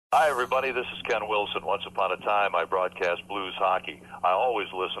Hi, everybody. This is Ken Wilson. Once upon a time, I broadcast blues hockey. I always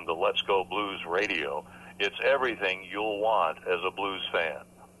listen to Let's Go Blues Radio. It's everything you'll want as a blues fan.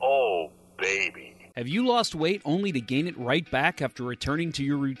 Oh, baby. Have you lost weight only to gain it right back after returning to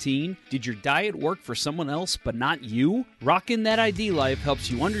your routine? Did your diet work for someone else but not you? Rockin' That ID Life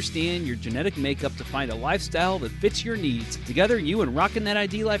helps you understand your genetic makeup to find a lifestyle that fits your needs. Together, you and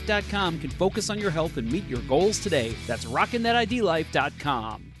RockinThatIDLife.com can focus on your health and meet your goals today. That's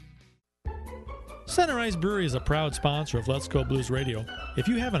RockinThatIDLife.com. Center Ice Brewery is a proud sponsor of Let's Go Blues Radio. If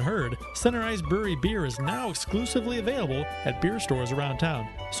you haven't heard, Center Ice Brewery beer is now exclusively available at beer stores around town,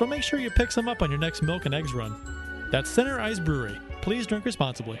 so make sure you pick some up on your next Milk and Eggs run. That's Center Ice Brewery. Please drink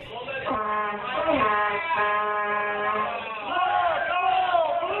responsibly.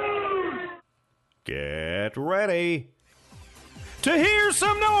 Get ready to hear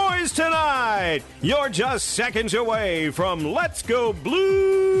some noise tonight. You're just seconds away from Let's Go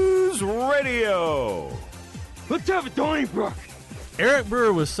Blues Radio. Let's have a Donnybrook. Eric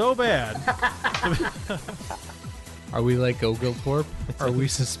Brewer was so bad. Are we like Oglethorpe? Are we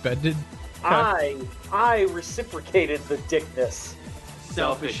suspended? I reciprocated the dickness.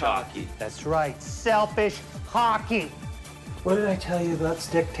 Selfish hockey. That's right, selfish hockey. What did I tell you about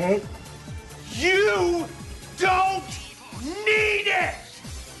stick tape? You don't need it!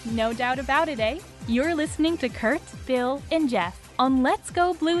 No doubt about it, eh? You're listening to Kurt, Bill, and Jeff on Let's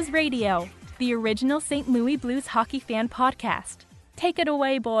Go Blues Radio, the original St. Louis Blues hockey fan podcast. Take it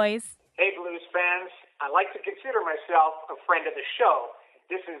away, boys. Hey, Blues fans. I like to consider myself a friend of the show.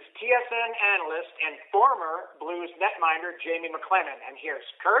 This is TSN analyst and former Blues netminder Jamie McLennan, and here's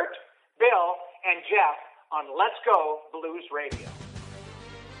Kurt, Bill, and Jeff on Let's Go Blues Radio.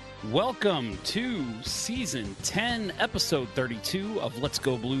 Welcome to Season 10, Episode 32 of Let's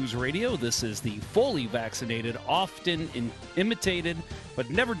Go Blues Radio. This is the fully vaccinated, often imitated,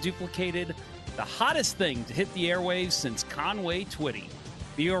 but never duplicated, the hottest thing to hit the airwaves since Conway Twitty,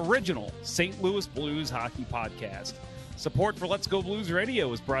 the original St. Louis Blues hockey podcast. Support for Let's Go Blues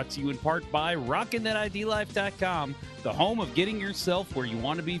Radio is brought to you in part by RockinThatIDLife.com, the home of getting yourself where you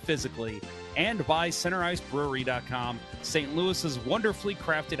want to be physically, and by CenterIceBrewery.com, St. Louis's wonderfully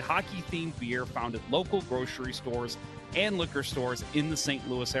crafted hockey-themed beer found at local grocery stores and liquor stores in the St.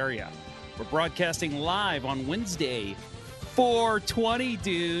 Louis area. We're broadcasting live on Wednesday, 4/20,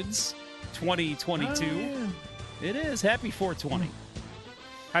 dudes, 2022. Oh, yeah. It is. Happy 4/20.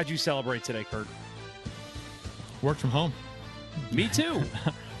 How'd you celebrate today, Kurt? Worked from home. Me too.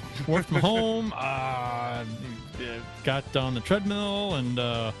 Worked from home. Got on the treadmill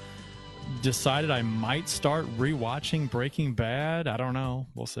and decided I might start rewatching Breaking Bad. I don't know.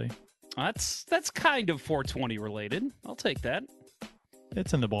 We'll see. That's kind of 420 related. I'll take that.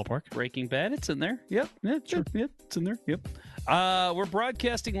 It's in the ballpark. Breaking Bad, it's in there. Yep. Yeah, sure. Yep, it's in there. Yep. We're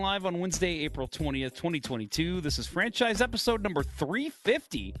broadcasting live on Wednesday, April 20th, 2022. This is franchise episode number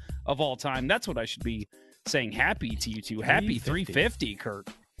 350 of all time. That's what I should be saying happy to you two. Happy 350, Kurt.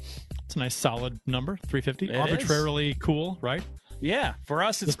 It's a nice solid number, 350. It arbitrarily is. Cool, right? Yeah, for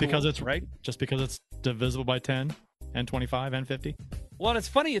us it's just because cool, it's right. Just because it's divisible by 10 and 25 and 50. Well, it's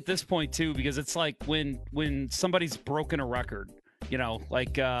funny at this point too because it's like when somebody's broken a record,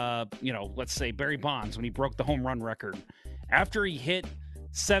 let's say Barry Bonds when he broke the home run record. After he hit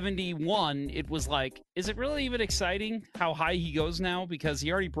 71, it was like, is it really even exciting how high he goes now because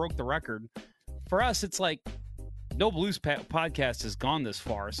he already broke the record? For us, it's like no Blues podcast has gone this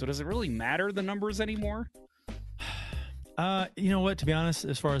far, so does it really matter the numbers anymore? You know what? To be honest,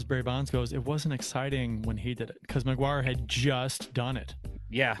 as far as Barry Bonds goes, it wasn't exciting when he did it because McGuire had just done it.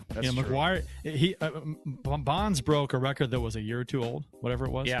 Yeah, that's true. McGuire, Bonds broke a record that was a year or two old, whatever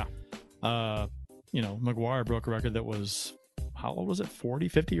it was. Yeah. McGuire broke a record that was, how old was it? 40,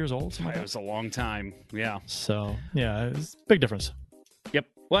 50 years old? Something like that. It was a long time. Yeah. So, yeah, it's a big difference. Yep.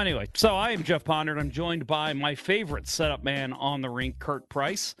 Well, anyway, so I am Jeff Pondert. I'm joined by my favorite setup man on the rink, Kurt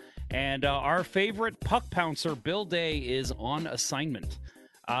Price. And our favorite puck pouncer, Bill Day, is on assignment.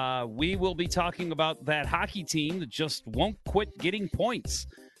 We will be talking about that hockey team that just won't quit getting points.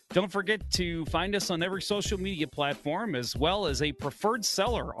 Don't forget to find us on every social media platform, as well as a preferred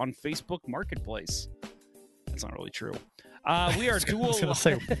seller on Facebook Marketplace. That's not really true. We are dual. I was gonna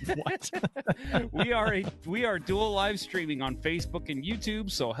say, what? we are dual live streaming on Facebook and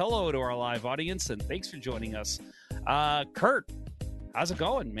YouTube. So hello to our live audience, and thanks for joining us. Kurt, how's it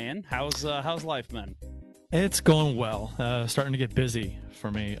going, man? How's life, man? It's going well. Starting to get busy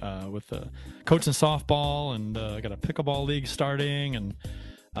for me with coaching softball, and I got a pickleball league starting, and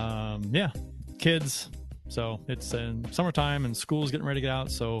kids. So it's in summertime, and school's getting ready to get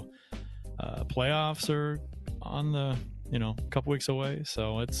out. So playoffs are on the a couple weeks away,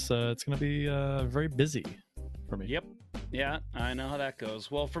 so it's going to be very busy for me. Yep. Yeah, I know how that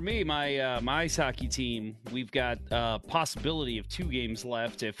goes. Well, for me, my ice hockey team, we've got a possibility of 2 games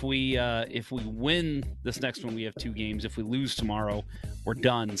left. If we win this next one, we have 2 games. If we lose tomorrow, we're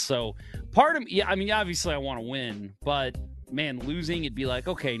done. So part of I mean, obviously I want to win, but man, losing, it'd be like,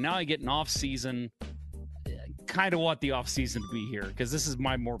 okay, now I get an off season. Kind of want the off season to be here because this is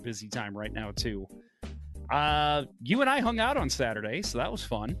my more busy time right now too. You and I hung out on Saturday, so that was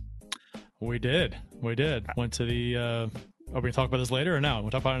fun. We did. Went to the. Are we going to talk about this later or now?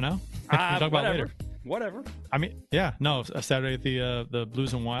 We'll talk about it now. We'll talk about it later. Whatever. I mean, yeah, no. Saturday at the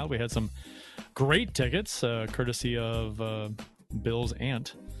Blues and Wild, we had some great tickets, courtesy of Bill's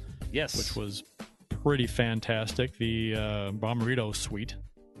aunt. Yes, which was pretty fantastic. The Bomberito suite.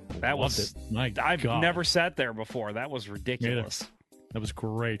 That Loved was. My I've God. never sat there before. That was ridiculous. That was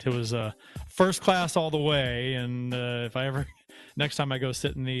great. It was first class all the way, and if I ever. Next time I go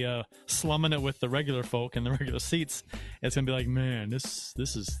sit in the slumming it with the regular folk in the regular seats, it's gonna be like, man, this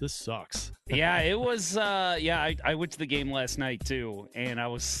sucks. Yeah, it was. I went to the game last night too, and I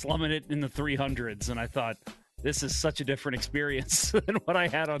was slumming it in the 300s, and I thought this is such a different experience than what I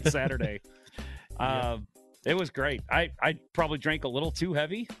had on Saturday. It was great. I probably drank a little too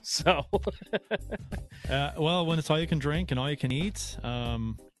heavy, so. Well, when it's all you can drink and all you can eat.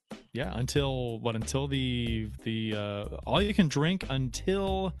 Yeah, until the all you can drink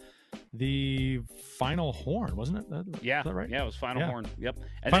until the final horn, wasn't it? Yeah, is that right? Yeah, it was final horn. Yep.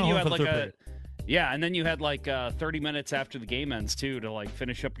 And final then you horn had and then you had 30 minutes after the game ends too to like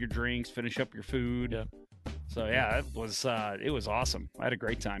finish up your drinks, finish up your food. Yeah. So yeah, it was awesome. I had a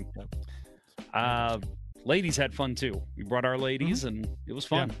great time. Yep. Ladies had fun too. We brought our ladies, and it was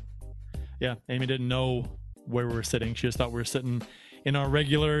fun. Yeah, Amy didn't know where we were sitting. She just thought we were sitting in our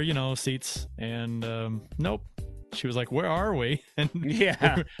regular, seats, and nope. She was like, "Where are we?" And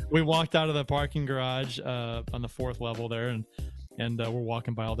we walked out of the parking garage on the 4th level there, and we're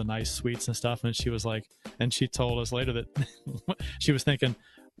walking by all the nice suites and stuff. And she was like, and she told us later that she was thinking,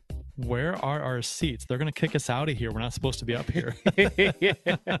 "Where are our seats? They're going to kick us out of here. We're not supposed to be up here."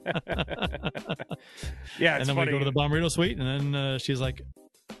 Yeah, and then funny. we go to the Bomberito suite, and then she's like,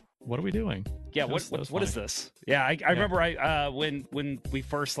 "What are we doing?" Yeah, what is this? Yeah, I remember when we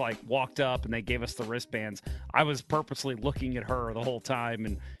first walked up and they gave us the wristbands, I was purposely looking at her the whole time,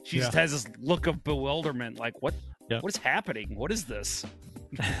 and she just has this look of bewilderment, like what is happening? What is this?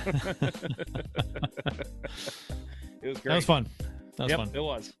 It was great. That was fun. Fun. It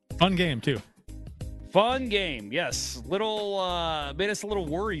was fun game too. Fun game, yes. Little made us a little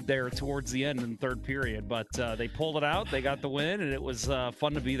worried there towards the end in the 3rd period, but they pulled it out. They got the win, and it was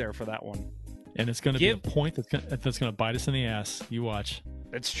fun to be there for that one. And it's going to be a point that's going to bite us in the ass. You watch.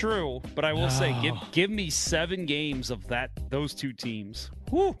 It's true, but I will say, give me 7 games of those 2 teams.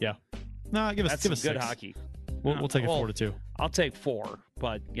 Whew. Yeah. No, give us 6. Good hockey. We'll take it 4-2. I'll take 4,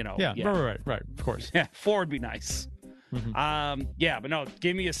 but Yeah. Right. Of course. Yeah, 4 would be nice. Mm-hmm. But no,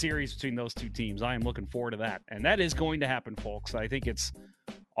 give me a series between those 2 teams. I am looking forward to that, and that is going to happen, folks. I think it's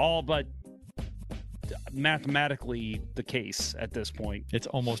all but mathematically the case at this point. It's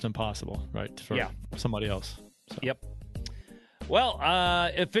almost impossible, right? For somebody else. So. Yep. Well,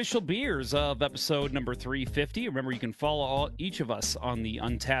 official beers of episode number 350. Remember, you can follow each of us on the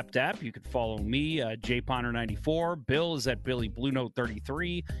Untapped app. You can follow me, JPonner94. Bill is at Billy Blue Note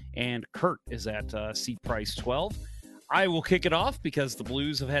 33, and Kurt is at C Price 12. I will kick it off because the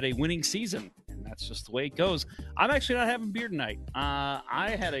Blues have had a winning season, and that's just the way it goes. I'm actually not having beer tonight.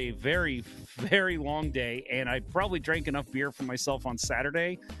 I had a very, very long day, and I probably drank enough beer for myself on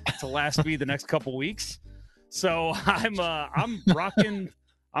Saturday to last me the next couple weeks. So I'm rocking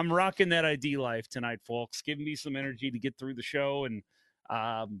that ID life tonight, folks. Giving me some energy to get through the show, and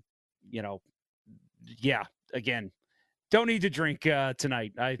again. Don't need to drink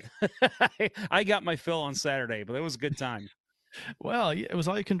tonight. I got my fill on Saturday, but it was a good time. Well, it was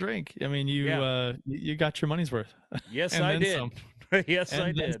all you can drink. I mean, you got your money's worth. Yes, I did. Yes,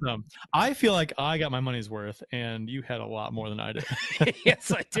 I did. I feel like I got my money's worth, and you had a lot more than I did.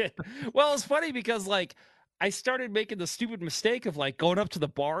 Yes, I did. Well, it's funny because I started making the stupid mistake of going up to the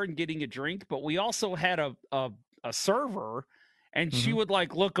bar and getting a drink, but we also had a server. And she would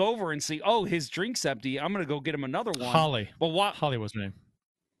look over and see, oh, his drink's empty. I'm going to go get him another one. Holly. But what? Holly was her name.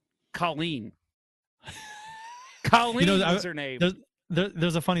 Colleen. Colleen was her name.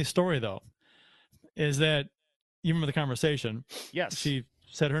 There's a funny story, though, is that you remember the conversation? Yes. She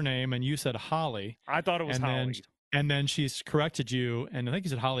said her name, and you said Holly. I thought it was Holly. And then she's corrected you, and I think you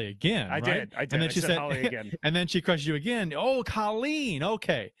said Holly again. I did. And then I said Holly again. And then she corrected you again. Oh, Colleen.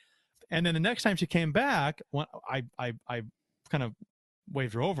 Okay. And then the next time she came back, I kind of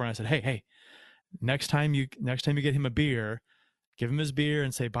waved her over and I said, hey, next time you get him a beer, give him his beer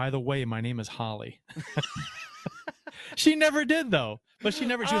and say, by the way, my name is Holly. She never did though. But she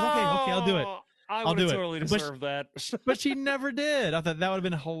was okay, I'll do it. I would have totally deserved that. But she never did. I thought that would have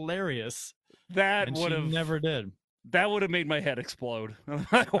been hilarious. That would have never did. That would have made my head explode.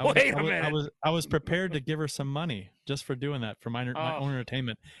 Wait a minute. I was prepared to give her some money just for doing that for my own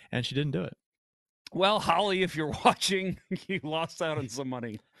entertainment, and she didn't do it. Well, Holly, if you're watching, you lost out on some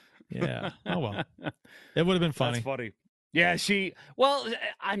money. Yeah. Oh well. It would have been funny. That's funny. Yeah,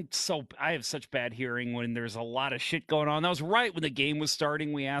 I have such bad hearing when there's a lot of shit going on. That was right when the game was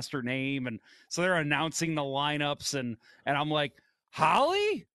starting. We asked her name, and so they're announcing the lineups, and I'm like,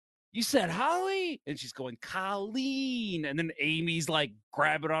 Holly? You said Holly? And she's going, Colleen. And then Amy's like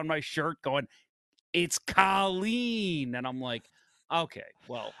grabbing on my shirt going, it's Colleen. And I'm like, okay,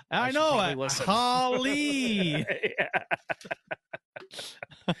 well, I know it. Holly.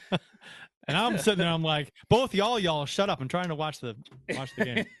 And I'm sitting there, I'm like, both y'all shut up. I'm trying to watch the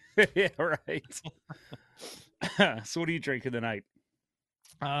game. Yeah, right. So what are you drinking tonight?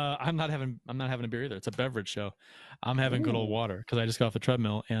 I'm not having a beer either. It's a beverage show. I'm having good old water because I just got off the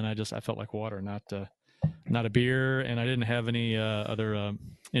treadmill and I felt like water, not a beer, and I didn't have any other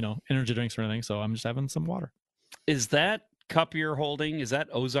energy drinks or anything, so I'm just having some water. Is that cup you're holding? Is that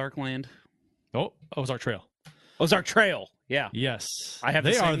Ozark Land? Oh, Ozark Trail. Ozark Trail. Yeah. Yes. I have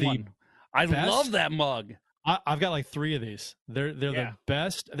the same one. I love that mug. I've got like 3 of these. They're the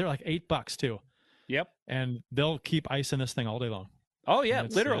best. They're like $8 too. Yep. And they'll keep ice in this thing all day long. Oh yeah,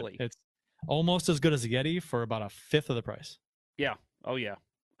 literally. It's almost as good as a Yeti for about 1/5 of the price. Yeah. Oh yeah.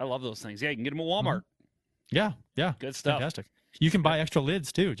 I love those things. Yeah, you can get them at Walmart. Mm-hmm. Yeah. Good stuff. Fantastic. You can buy extra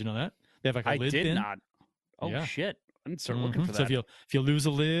lids too. Do you know that? They have like a lid bin. I did not. Oh yeah. Shit. I need to start looking for that. So if you lose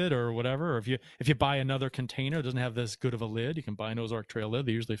a lid or whatever, or if you buy another container that doesn't have this good of a lid, you can buy an Ozark Trail lid.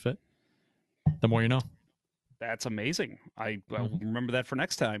 They usually fit. The more you know. That's amazing. I'll remember that for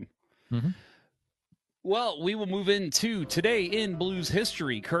next time. Mm-hmm. Well, we will move into Today in Blues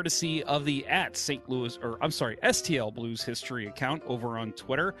History, courtesy of the STL Blues History account over on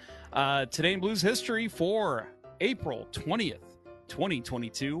Twitter. Today in Blues History for April 20th,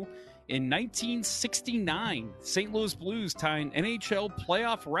 2022. In 1969, St. Louis Blues tied an NHL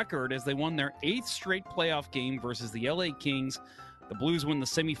playoff record as they won their 8th straight playoff game versus the LA Kings. The Blues win the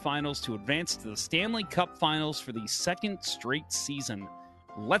semifinals to advance to the Stanley Cup Finals for the 2nd straight season.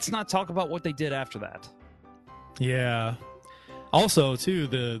 Let's not talk about what they did after that. Yeah. Also, too,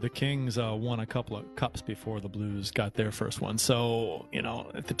 the Kings won a couple of cups before the Blues got their first one. So,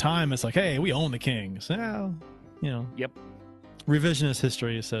 at the time, it's like, hey, we own the Kings. Well, Yep. Revisionist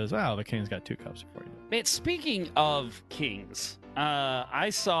history says, wow, the Kings got 2 cups before you. Man, speaking of Kings, I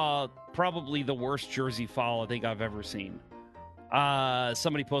saw probably the worst jersey foul I think I've ever seen.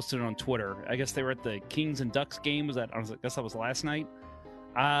 Somebody posted it on Twitter. I guess they were at the Kings and Ducks game. I guess that was last night.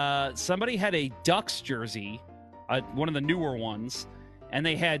 Somebody had a Ducks jersey, one of the newer ones, and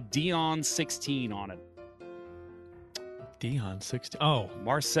they had Dion 16 on it. Dion 16? Oh.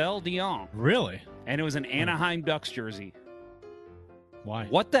 Marcel Dion. Really? And it was an Anaheim Ducks jersey. Why?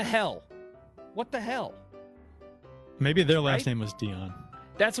 What the hell? Maybe their last name was Dion.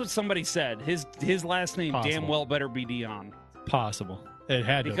 That's what somebody said. His last name damn well better be Dion. Possible. It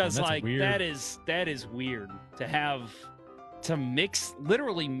had to because have been. That's like that is weird to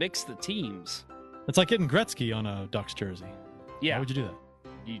literally mix the teams. It's like getting Gretzky on a Ducks jersey. Yeah. Why would you do that?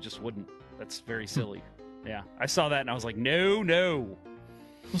 You just wouldn't. That's very silly. Yeah. I saw that and I was like, no.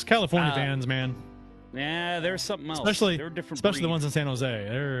 Those California fans, man. Yeah, there's something else. Especially breeds. the ones in San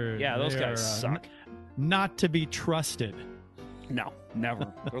Jose. Those guys suck. Not to be trusted. No,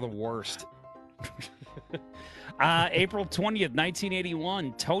 never. They're the worst. April 20th,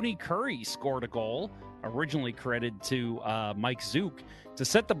 1981, Tony Curry scored a goal, originally credited to Mike Zook, to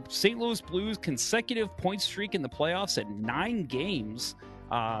set the St. Louis Blues' consecutive point streak in the playoffs at 9 games.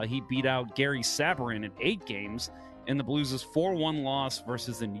 He beat out Gary Sabarin at 8 games in the Blues' 4-1 loss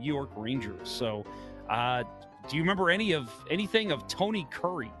versus the New York Rangers. So, do you remember anything of Tony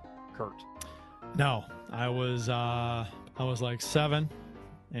Curry, Kurt? No, I was like 7,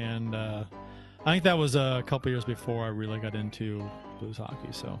 and I think that was a couple years before I really got into Blues hockey.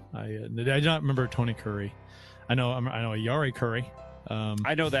 So I do not remember Tony Curry. I know a Yari Curry.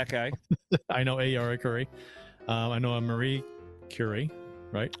 I know that guy. I know a Yari Curry. I know a Marie Curie,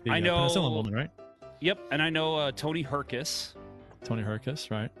 right? The penicillin woman, right? Yep, and I know Tony Herkus. Tony Herkus,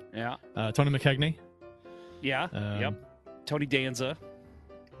 right? Yeah. Tony McKegney. Yeah. Yep. Tony Danza.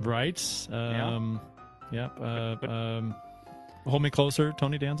 Right. Yep. Hold Me Closer,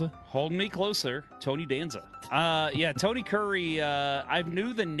 Tony Danza? Hold Me Closer, Tony Danza. Yeah, Tony Curry, I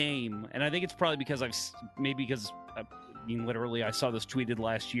knew the name, and I think it's probably because literally I saw this tweeted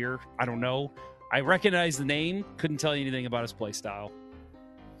last year. I don't know. I recognized the name, couldn't tell you anything about his play style.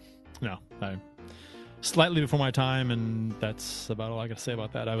 No, slightly before my time, and that's about all I got to say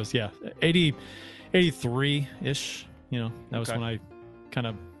about that. I was, 83-ish, that was when I kind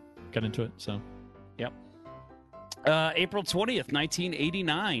of got into it, so. Yep. April 20th,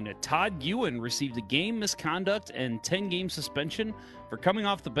 1989, Todd Ewan received a game misconduct and 10-game suspension for coming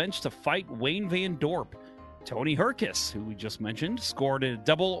off the bench to fight Wayne Van Dorp. Tony Herkus, who we just mentioned, scored a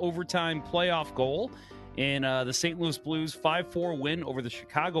double overtime playoff goal in the St. Louis Blues 5-4 win over the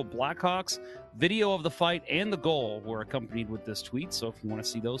Chicago Blackhawks. Video of the fight and the goal were accompanied with this tweet, so if you want to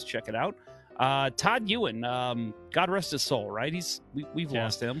see those, check it out. Todd Ewan, God rest his soul, right? We've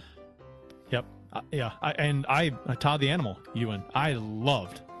lost him. Yep. Todd the Animal Ewan. I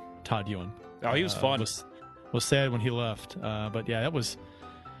loved Todd Ewan. Oh, he was fun. Was sad when he left, but yeah, that was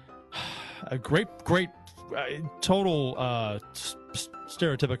a great, total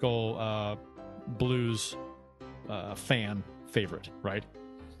stereotypical Blues fan favorite, right?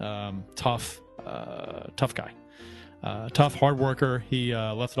 Tough guy, tough hard worker. He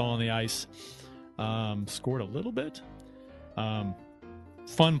left it all on the ice. Scored a little bit.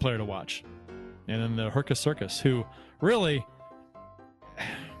 Fun player to watch. And then the Herkus Circus, who really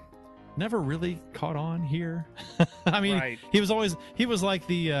never really caught on here. I mean, right. he was like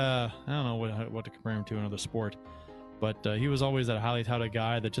the, I don't know what to compare him to in another sport, but he was always that highly touted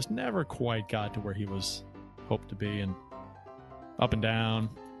guy that just never quite got to where he was hoped to be, and up and down.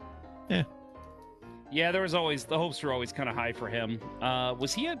 Yeah. Yeah, there was always, the hopes were always kind of high for him.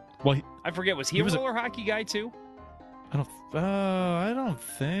 Was he I forget, was he a roller hockey guy too? I don't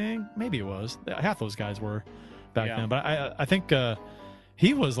think. Maybe it was. Half those guys were back then. But I think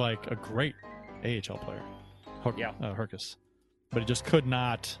he was like a great AHL player. Herkus. But he just could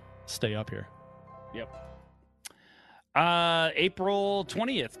not stay up here. Yep. April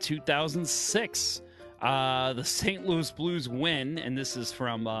 20th, 2006. The St. Louis Blues win, and this is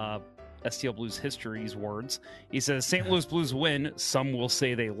from STL Blues History's words. He says, St. Louis Blues win. Some will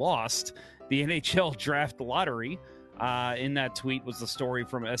say they lost the NHL draft lottery. In that tweet was the story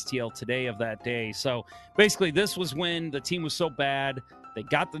from STL Today of that day. So basically, this was when the team was so bad, they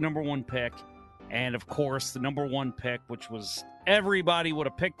got the number one pick. And of course, the number one pick, which was everybody would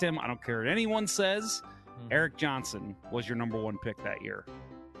have picked him. I don't care what anyone says. Eric Johnson was your number one pick that year.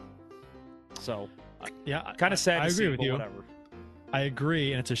 So, yeah, kind of sad. I agree with you. Whatever. I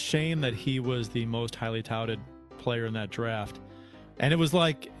agree, and it's a shame that he was the most highly touted player in that draft. And it was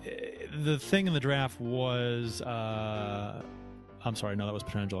like, the thing in the draft was, I'm sorry, no, that was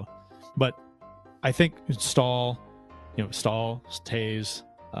Petrangelo. But I think Stahl, Taves,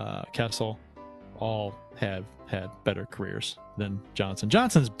 Kessel, all have had better careers than Johnson.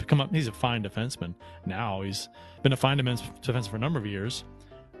 Johnson's come up, he's a fine defenseman now. He's been a fine defenseman for a number of years,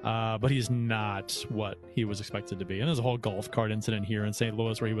 but he's not what he was expected to be. And there's a whole golf cart incident here in St.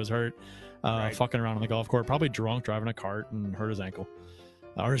 Louis where he was hurt, fucking around on the golf court, probably drunk, driving a cart, and hurt his ankle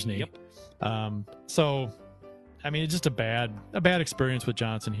or his knee. Yep. So, I mean, it's just a bad experience with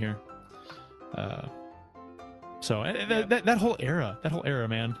Johnson here. That whole era,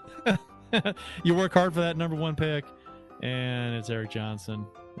 man. You work hard for that number one pick, and it's Eric Johnson,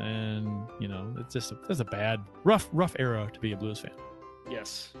 and it's a bad, rough era to be a Blues fan.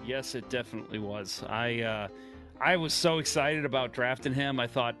 Yes, it definitely was. I was so excited about drafting him. I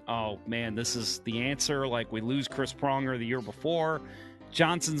thought, oh man, this is the answer. Like, we lose Chris Pronger the year before.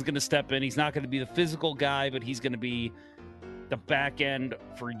 Johnson's going to step in. He's not going to be the physical guy, but he's going to be the back end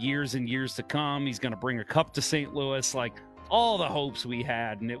for years and years to come. He's going to bring a cup to St. Louis. Like, all the hopes we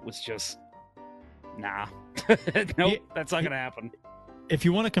had, and it was just, nah. Nope, that's not going to happen. If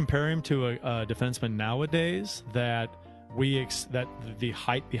you want to compare him to a defenseman nowadays that the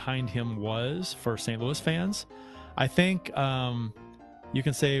hype behind him was for St. Louis fans, I think you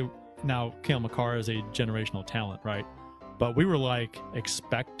can say now Cale Makar is a generational talent, right? But we were like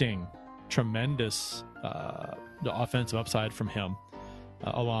expecting tremendous offensive upside from him,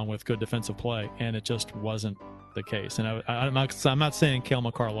 along with good defensive play, and it just wasn't the case. And I'm not saying Cale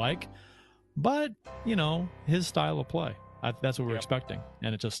Makar but his style of play. That's what we're expecting,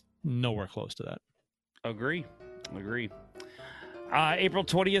 and it's just nowhere close to that. Agree. April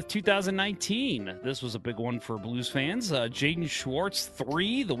 20th, 2019. This was a big one for Blues fans. Jaden Schwartz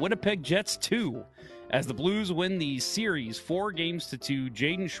 3, the Winnipeg Jets 2. As the Blues win the series 4-2,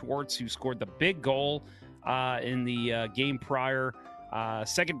 Jaden Schwartz, who scored the big goal in the game prior,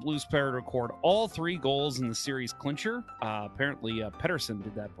 Second Blues player to record all 3 goals in the series clincher. Apparently, Pedersen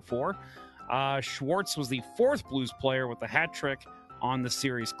did that before. Schwartz was the 4th Blues player with a hat trick on the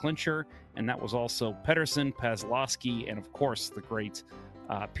series clincher, and that was also Pedersen, Paslowski, and of course the great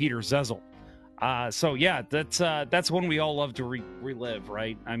Peter Zezel. So yeah, that's one we all love to relive,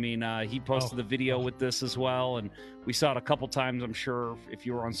 right? I mean, he posted the video with this as well, and we saw it a couple times. I'm sure if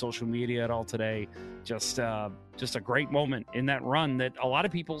you were on social media at all today, just a great moment in that run that a lot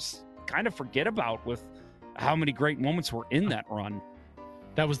of people kind of forget about with how many great moments were in that run.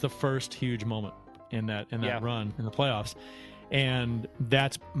 That was the first huge moment in that run in the playoffs, and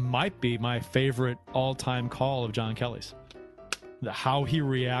that might be my favorite all-time call of John Kelly's. How he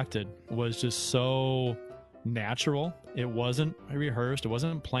reacted was just so natural. It wasn't rehearsed. It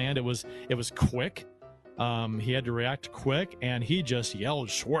wasn't planned. It was quick. He had to react quick, and he just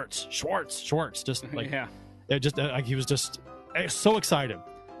yelled Schwartz, Schwartz, Schwartz. Just like it just like he was just so excited,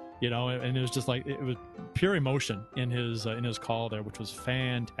 And it was just like it was pure emotion in his call there, which was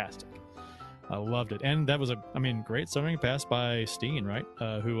fantastic. I loved it, and that was a great centering pass by Steen, right?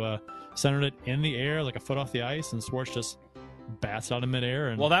 Who centered it in the air like a foot off the ice, and Schwartz just bats out in midair.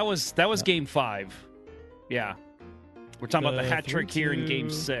 And that was Game 5. Yeah, we're talking about the hat trick here in Game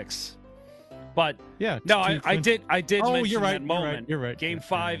 6. But I did mention that moment. You're right. Game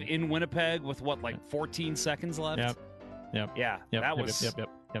 5 in Winnipeg with 14 seconds left. Yep.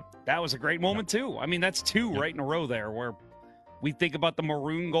 That was a great moment too. I mean, that's 2 right in a row there where we think about the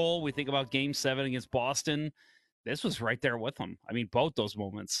maroon goal, we think about Game 7 against Boston. This was right there with them. I mean, both those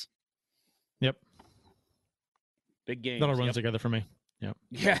moments. Yep. Big game. That all runs together for me. Yep.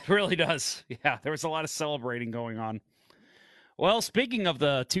 Yeah, it really does. Yeah, there was a lot of celebrating going on. Well, speaking of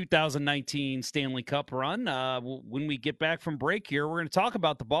the 2019 Stanley Cup run, when we get back from break here, we're going to talk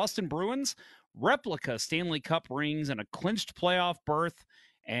about the Boston Bruins replica Stanley Cup rings and a clinched playoff berth.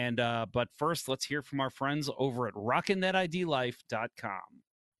 And but first, let's hear from our friends over at RockinThatIDLife.com.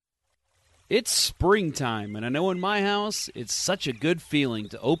 It's springtime, and I know in my house, it's such a good feeling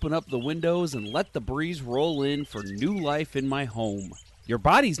to open up the windows and let the breeze roll in for new life in my home. Your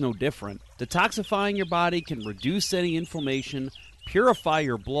body's no different. Detoxifying your body can reduce any inflammation, purify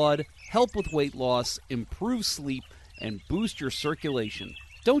your blood, help with weight loss, improve sleep, and boost your circulation.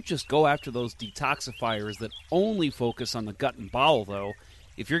 Don't just go after those detoxifiers that only focus on the gut and bowel, though.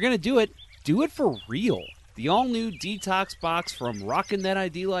 If you're going to do it for real. The all-new Detox Box from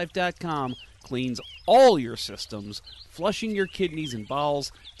RockinThatIDLife.com cleans all your systems, flushing your kidneys and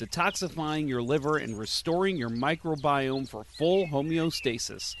bowels, detoxifying your liver, and restoring your microbiome for full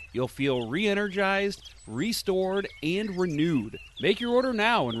homeostasis. You'll feel re-energized, restored, and renewed. Make your order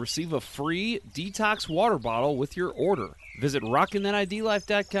now and receive a free detox water bottle with your order. Visit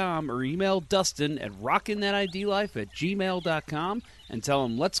RockinThatIDLife.com or email Dustin at RockinThatIDLife@gmail.com and tell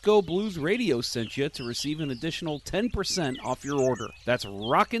him Let's Go Blues Radio sent you to receive an additional 10% off your order. That's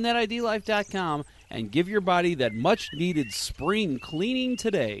RockinThatIDLife.com and give your body that much-needed spring cleaning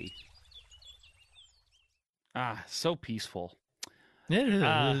today. Ah, so peaceful.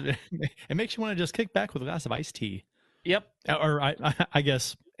 It makes you want to just kick back with a glass of iced tea. Yep. Or I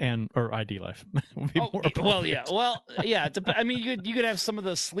guess, or ID Life. Well, yeah. I mean, you could have some of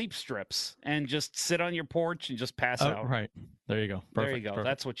the sleep strips and just sit on your porch and just pass out. Right. There you go. Perfect, there you go. Perfect.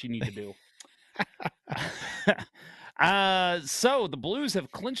 That's what you need to do. So the Blues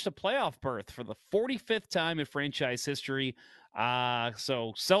have clinched a playoff berth for the 45th time in franchise history.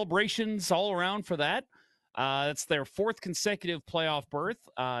 So celebrations all around for that. That's their 4th consecutive playoff berth,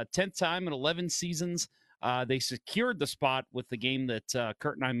 10th time in 11 seasons. They secured the spot with the game that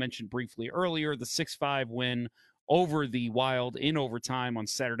Kurt and I mentioned briefly earlier, the 6-5 win over the Wild in overtime on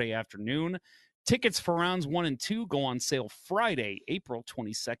Saturday afternoon. Tickets for rounds 1 and 2 go on sale Friday, April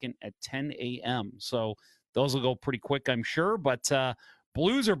 22nd at 10 a.m. So those will go pretty quick, I'm sure. But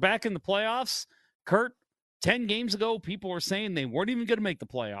Blues are back in the playoffs. Kurt, 10 games ago, people were saying they weren't even going to make the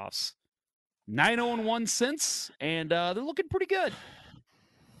playoffs. 9-0-1 since, and they're looking pretty good.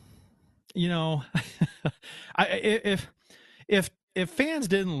 If fans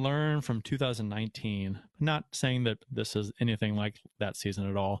didn't learn from 2019, not saying that this is anything like that season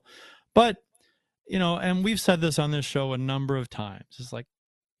at all, but and we've said this on this show a number of times. It's like,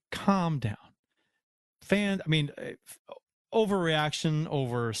 calm down, fans. I mean, overreaction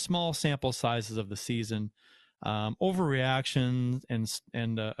over small sample sizes of the season, overreaction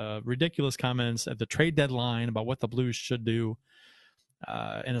and ridiculous comments at the trade deadline about what the Blues should do.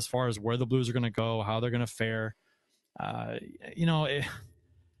 And as far as where the Blues are going to go, how they're going to fare,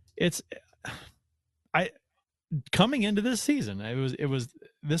 coming into this season, it was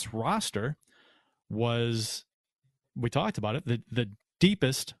this roster was, we talked about it, the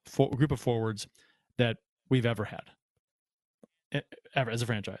deepest group of forwards that we've ever had, ever as a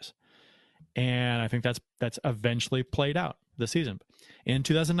franchise. And I think that's eventually played out this season. In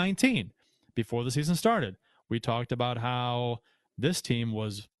 2019, before the season started, we talked about how this team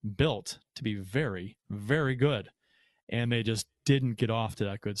was built to be very, very good. And they just didn't get off to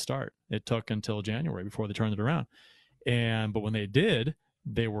that good start. It took until January before they turned it around. But when they did,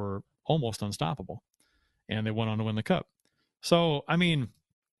 they were almost unstoppable. And they went on to win the Cup. So, I mean,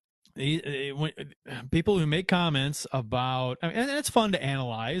 people who make comments about, and it's fun to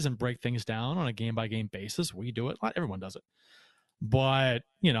analyze and break things down on a game-by-game basis. We do it. Everyone does it. But,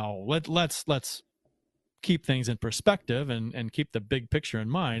 let's keep things in perspective and keep the big picture in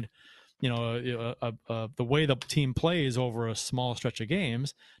mind. The way the team plays over a small stretch of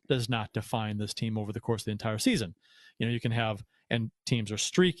games does not define this team over the course of the entire season. You can have, and teams are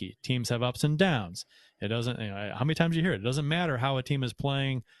streaky. Teams have ups and downs. It doesn't, how many times you hear it? It doesn't matter how a team is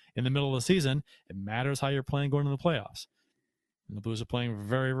playing in the middle of the season. It matters how you're playing going into the playoffs. And the Blues are playing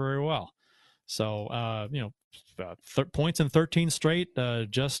very, very well. So, points in 13 straight,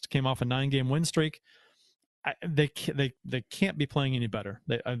 just came off a 9-game win streak. They can't be playing any better.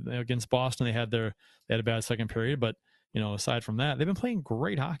 Against Boston, they had a bad second period, but aside from that, they've been playing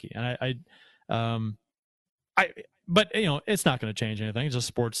great hockey. And but it's not going to change anything. It's just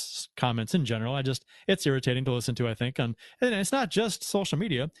sports comments in general. It's irritating to listen to. I think, and it's not just social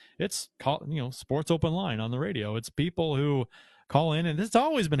media. It's Sports Open Line on the radio. It's people who call in, and it's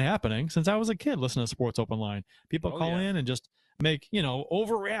always been happening since I was a kid. Listening to Sports Open Line, people call in and just make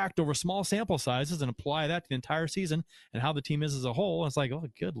overreact over small sample sizes and apply that to the entire season and how the team is as a whole. And it's like, oh,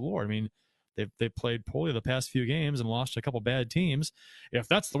 good Lord. I mean, they've played poorly the past few games and lost a couple bad teams. If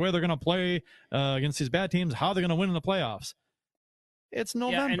that's the way they're going to play against these bad teams, how are they going to win in the playoffs? It's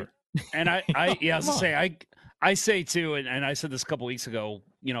November. Yeah, and I say too, and I said this a couple weeks ago,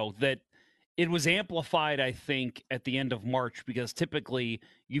 that it was amplified, I think, at the end of March, because typically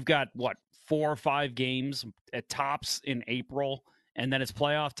you've got 4 or 5 games at tops in April, and then it's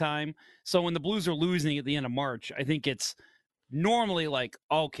playoff time. So when the Blues are losing at the end of March, I think it's normally like,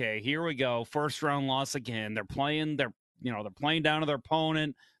 okay, here we go, first round loss again. They're playing down to their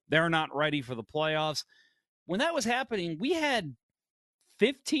opponent. They're not ready for the playoffs. When that was happening, we had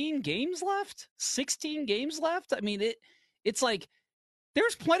 15 games left, 16 games left. I mean, it's like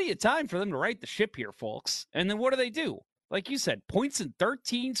there's plenty of time for them to right the ship here, folks. And then what do? Like you said, points in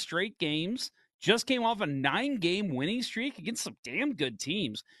 13 straight games, just came off a 9-game winning streak against some damn good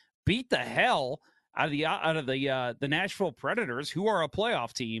teams. Beat the hell out of the Nashville Predators, who are a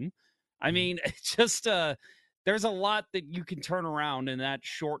playoff team. I mean, it's just there's a lot that you can turn around in that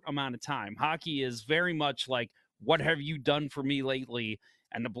short amount of time. Hockey is very much like, what have you done for me lately?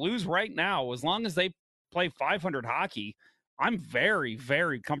 And the Blues right now, as long as they play 500 hockey, I'm very,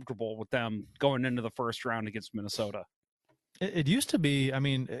 very comfortable with them going into the first round against Minnesota. It used to be, I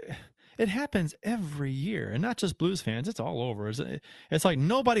mean, it happens every year, and not just Blues fans. It's all over. It's like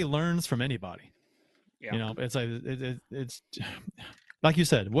nobody learns from anybody. Yeah. It's like it's like you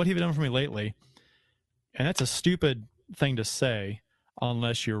said, what have you done for me lately? And that's a stupid thing to say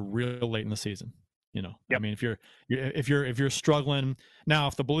unless you're real late in the season. Yep. I mean, if you're struggling now,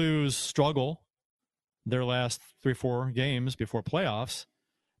 if the Blues struggle their last 3-4 games before playoffs,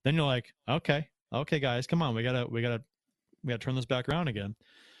 then you're like, okay, guys, come on, we gotta turn this back around again.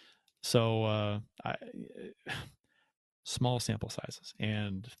 So small sample sizes,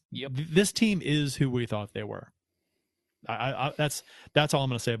 and this team is who we thought they were. That's all I'm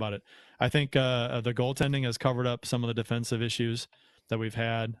going to say about it. I think the goaltending has covered up some of the defensive issues that we've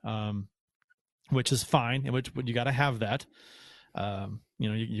had, which is fine, and which you got to have that.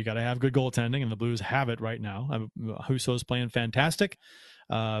 You got to have good goaltending, and the Blues have it right now. Husso's playing fantastic.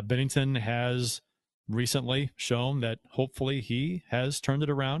 Bennington has recently shown that hopefully he has turned it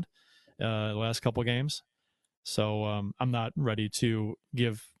around the last couple of games. So I'm not ready to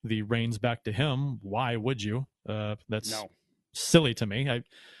give the reins back to him. Why would you? That's silly to me.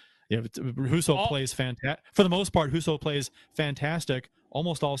 Husso plays fantastic. For the most part, Husso plays fantastic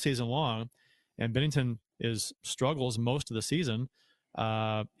almost all season long, and Bennington struggles most of the season.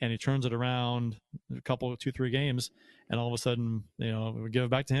 And he turns it around a couple, 2-3 games, and all of a sudden, we give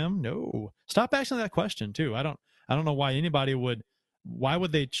it back to him. No, stop asking that question too. I don't know why anybody would. Why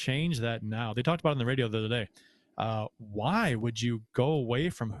would they change that now? They talked about it on the radio the other day. Why would you go away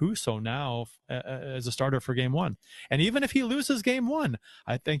from Husso now as a starter for game 1? And even if he loses game 1,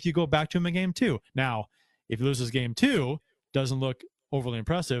 I think you go back to him in game 2. Now, if he loses game 2, doesn't look overly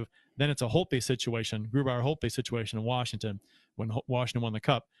impressive, then it's a Holtby situation, Grubauer-Holtby situation in Washington. When Washington won the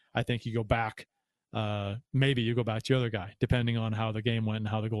Cup, I think you go back maybe you go back to the other guy, depending on how the game went and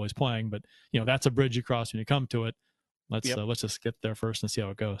how the goalie's playing. But that's a bridge you cross when you come to it. Let's just get there first and see how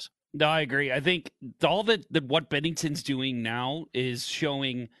it goes. No, I agree. I think all that what Bennington's doing now is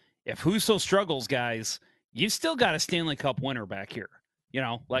showing if Husso struggles, guys, you've still got a Stanley Cup winner back here.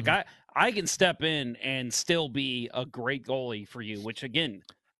 I can step in and still be a great goalie for you, which again,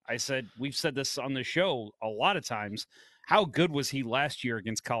 we've said this on the show a lot of times. How good was he last year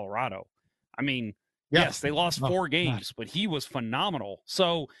against Colorado? I mean, yes, they lost 4 games, but he was phenomenal.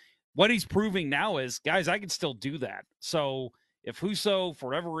 So what he's proving now is, guys, I can still do that. So if Husso, for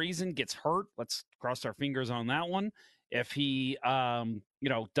whatever reason, gets hurt, let's cross our fingers on that one. If he,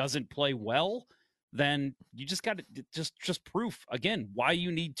 doesn't play well, then you just got to just proof again why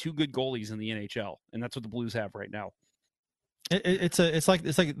you need 2 good goalies in the NHL, and that's what the Blues have right now. It's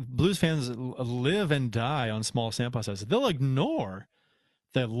like Blues fans live and die on small sample sizes. They'll ignore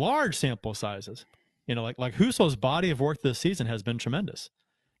the large sample sizes. Like Husso's body of work this season has been tremendous.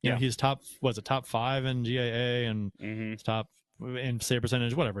 He's top 5 in GAA and top in save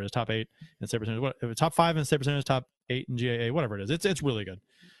percentage, whatever it is, top 8 in save percentage, top 5 in save percentage, top 8 in GAA, whatever it is. It's really good.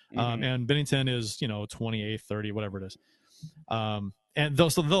 And Bennington is 28, 30, whatever it is. And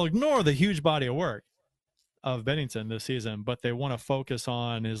they'll ignore the huge body of work of Bennington this season, but they want to focus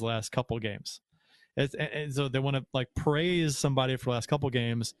on his last couple games. And so they want to praise somebody for the last couple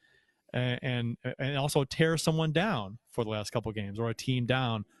games, and also tear someone down for the last couple games, or a team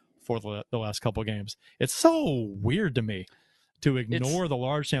down for the last couple games. It's so weird to me to ignore the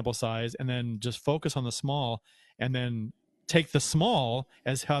large sample size and then just focus on the small, and then take the small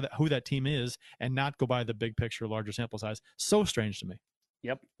as who that team is, and not go by the big picture, larger sample size. So strange to me.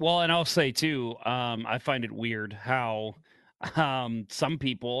 Yep. Well, and I'll say too, I find it weird how some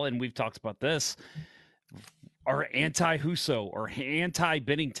people, and we've talked about this, are anti-Husso or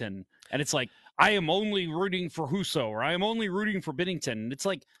anti-Binnington. And it's like, I am only rooting for Husso, or I am only rooting for Binnington. And it's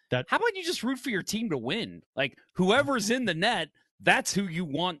like, how about you just root for your team to win? Like, whoever's in the net, that's who you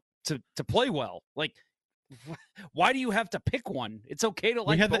want to play well. Like, why do you have to pick one? It's okay to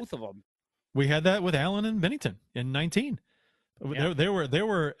like both of them. We had that with Allen and Binnington in 19. Yeah. There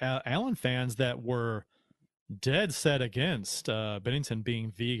were Allen fans that were dead set against Binnington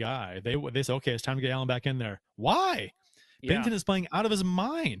being the guy. They said, okay, it's time to get Allen back in there. Why? Yeah. Binnington is playing out of his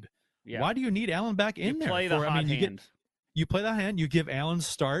mind. Yeah. Why do you need Allen back in there? Play the hot hand. You play that hand. You give Allen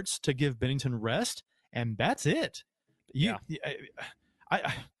starts to give Binnington rest, and that's it. St.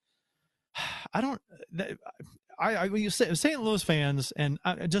 Louis fans, and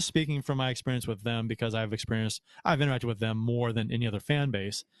just speaking from my experience with them, because I've interacted with them more than any other fan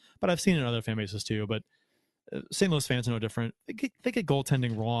base, but I've seen it in other fan bases too. But St. Louis fans are no different. They get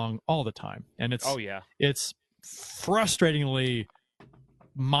goaltending wrong all the time, and it's frustratingly,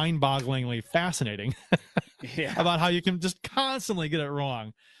 mind-bogglingly fascinating about how you can just constantly get it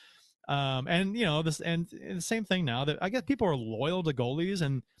wrong. And the same thing now, that I guess people are loyal to goalies,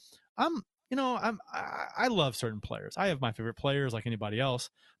 and I love certain players. I have my favorite players like anybody else,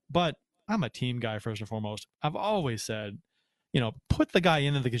 but I'm a team guy first and foremost. I've always said, put the guy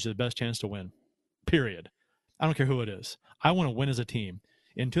in that gives you the best chance to win, period. I don't care who it is. I want to win as a team.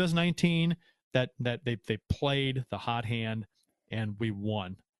 In 2019, that they played the hot hand and we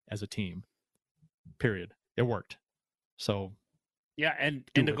won as a team, period. It worked. So yeah. And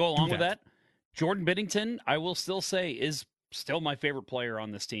to go along with that, Jordan Binnington, I will still say, is still my favorite player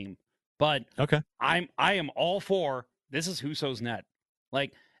on this team. But okay, I am all for this is Husso's net.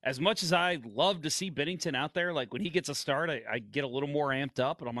 Like, as much as I love to see Binnington out there, like when he gets a start, I get a little more amped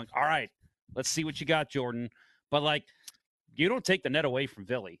up, and I'm like, all right, let's see what you got, Jordan. But like, you don't take the net away from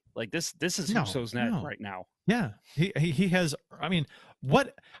Philly. Like this is Husso's net right now. Yeah, he has. I mean,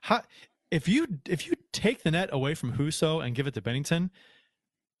 if you take the net away from Husso and give it to Binnington,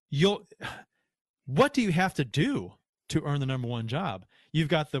 what do you have to do to earn the number one job? You've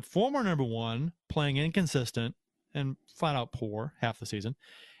got the former number one playing inconsistent and flat out poor half the season,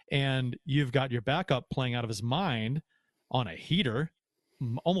 and you've got your backup playing out of his mind on a heater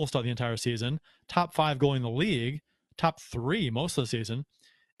almost all the entire season, top 5 goalie in the league, top 3 most of the season,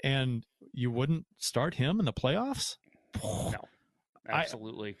 and you wouldn't start him in the playoffs? No,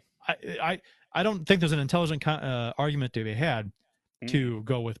 absolutely. I don't think there's an intelligent argument to be had to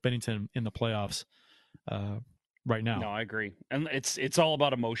go with Binnington in the playoffs right now. No, I agree. And it's all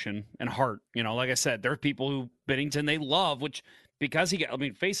about emotion and heart. Like I said, there are people who Binnington they love, which because he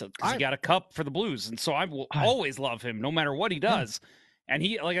got a cup for the Blues. And so I will always love him no matter what he does. Yeah. And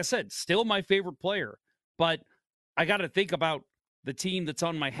he, like I said, still my favorite player. But I got to think about the team that's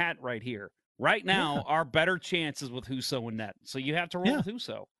on my hat right here. Right now, our better chances with Husso and net. So you have to roll with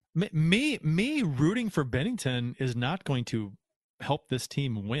Husso. Me rooting for Bennington is not going to help this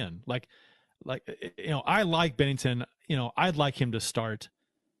team win. Like I like Bennington. I'd like him to start.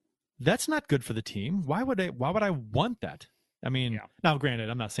 That's not good for the team. Why would I want that? I mean, Now granted,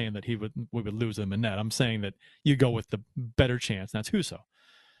 I'm not saying that we would lose him in net. I'm saying that you go with the better chance. And that's Huso.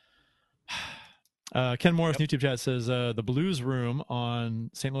 Ken Morris YouTube chat says the Blues Room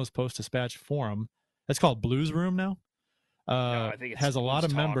on St. Louis Post-Dispatch forum. That's called Blues Room now. I think it's has a lot of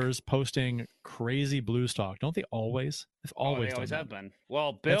Blues Talk. members posting crazy blues talk. Don't they always? They've always they always done have that. been.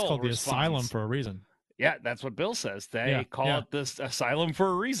 Well, Bill That's called responds, the asylum for a reason. Yeah, that's what Bill says. They call it this asylum for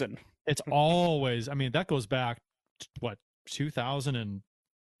a reason. It's always. I mean, that goes back what 2000 and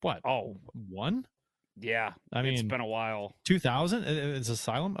what? Oh, 1? Yeah, I mean, it's been a while. 2000. It's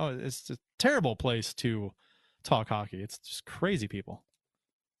asylum. Oh, it's a terrible place to talk hockey. It's just crazy people.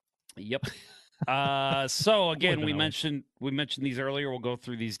 Yep. So again, we mentioned these earlier. We'll go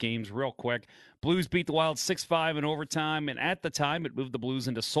through these games real quick. Blues beat the Wild 6-5 in overtime, and at the time, it moved the Blues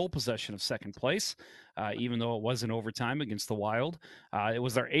into sole possession of second place, even though it was in overtime against the Wild. It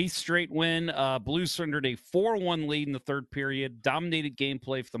was their 8th straight win. Blues surrendered a 4-1 lead in the third period, dominated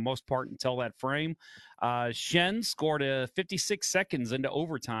gameplay for the most part until that frame. Shen scored 56 seconds into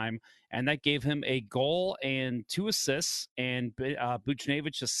overtime, and that gave him a goal and 2 assists, and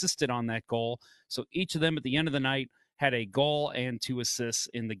Buchnevich assisted on that goal. So each of them at the end of the night had a goal and 2 assists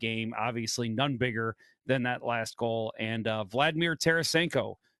in the game. Obviously, none bigger than that last goal. And Vladimir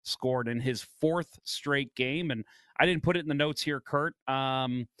Tarasenko scored in his 4th straight game. And I didn't put it in the notes here, Kurt.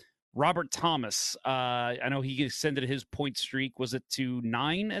 Robert Thomas, I know he extended his point streak. Was it to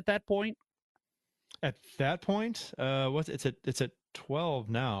 9 at that point? At that point, it's at 12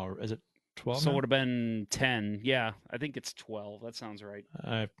 now. Or is it 12? So it would have been 10. Yeah, I think it's 12. That sounds right.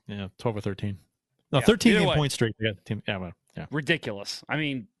 12 or 13. No, 13 game point streak. Yeah. Ridiculous. I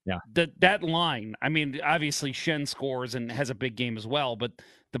mean, that line. I mean, obviously Shen scores and has a big game as well, but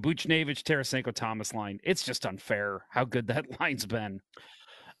the Buchnevich, Tarasenko, Thomas line, it's just unfair how good that line's been.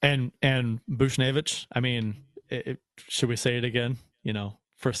 And Buchnevich, I mean, should we say it again?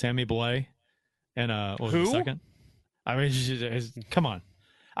 For Sammy Blais and what was the second? I mean, come on.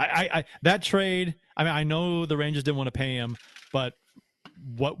 I that trade. I mean, I know the Rangers didn't want to pay him, but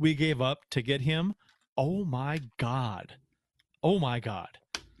what we gave up to get him, oh my god.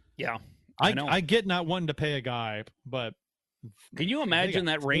 Yeah, I get not wanting to pay a guy, but can you imagine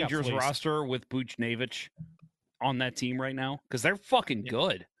that Rangers roster with Buchnevich on that team right now? Because they're fucking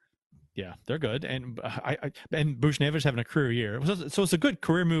good. Yeah, they're good, and and Buchnevich having a career year, so it's a good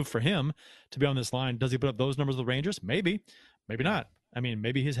career move for him to be on this line. Does he put up those numbers with the Rangers? Maybe not. I mean,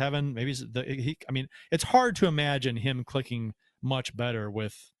 I mean, it's hard to imagine him clicking much better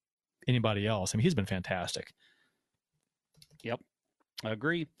with anybody else. I mean, he's been fantastic. Yep, I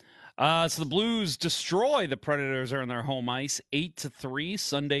agree. So the Blues destroy the Predators on their home ice, 8-3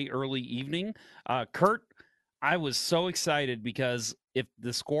 Sunday early evening. Kurt, I was so excited because if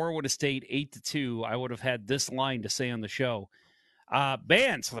the score would have stayed 8-2, I would have had this line to say on the show.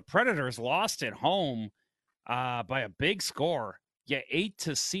 Man, so the Predators lost at home by a big score. Yeah, 8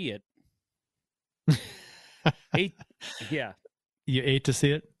 to see it. 8, yeah. You ate to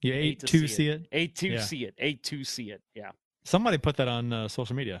see it? You ate to see it? 8 to see it. 8 to see it, yeah. Somebody put that on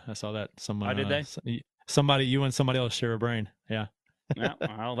social media. I saw that. Someone. Did they? You and somebody else share a brain. Yeah. Yeah,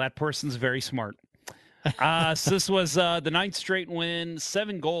 well, that person's very smart. So this was the 9th straight win,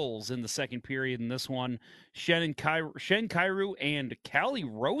 7 goals in the second period in this one. Shen Kyrou and Callie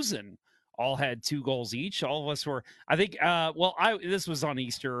Rosen all had 2 goals each. All of us were, I think, this was on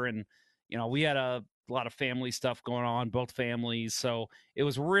Easter, and, we had a lot of family stuff going on, both families. So it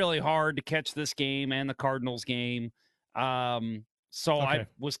was really hard to catch this game and the Cardinals game. I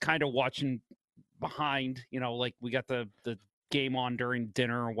was kind of watching behind, like we got the game on during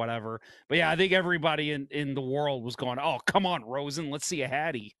dinner or whatever. But yeah, I think everybody in the world was going, oh, come on, Rosen, let's see a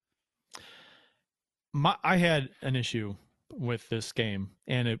Hattie. I had an issue with this game,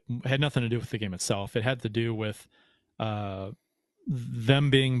 and it had nothing to do with the game itself. It had to do with them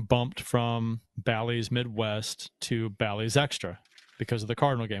being bumped from Bally's Midwest to Bally's Extra because the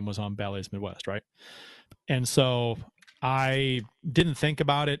Cardinal game was on Bally's Midwest, right? And so I didn't think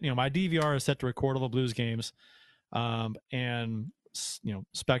about it. My DVR is set to record all the Blues games, and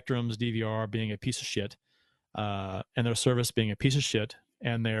Spectrum's DVR being a piece of shit, and their service being a piece of shit,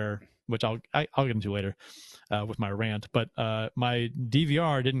 and which I'll get into later with my rant. But my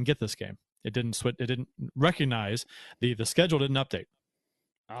DVR didn't get this game. It didn't switch. It didn't recognize the schedule. Didn't update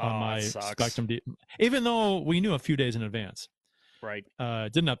on my Spectrum. Even though we knew a few days in advance, right?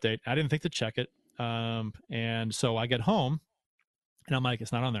 Didn't update. I didn't think to check it. And so I get home, And I'm like,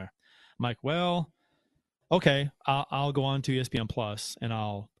 it's not on there. I'm like, well, okay, I'll go on to ESPN Plus and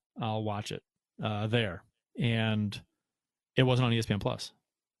I'll watch it there. And it wasn't on ESPN Plus.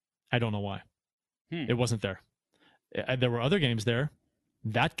 I don't know why. It wasn't there. There were other games there.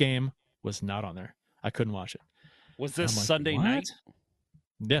 That game was not on there. I couldn't watch it. Was this like, Sunday what? night?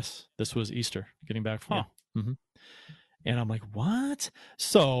 Yes, this was Easter, getting back from. And I'm like, what?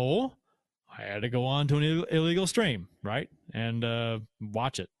 So I had to go on to an illegal stream, right? And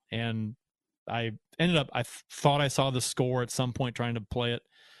watch it. And I ended up, I thought I saw the score at some point trying to play it,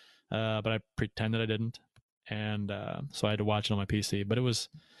 but I pretended I didn't. And so I had to watch it on my PC. But it was,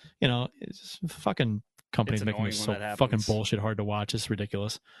 it's fucking companies making this so fucking bullshit hard to watch. It's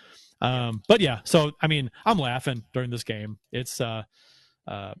ridiculous. But yeah, so, I mean, I'm laughing during this game. It's 8-3.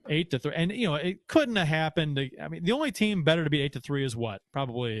 And, it couldn't have happened. I mean, the only team better to beat 8-3 is what?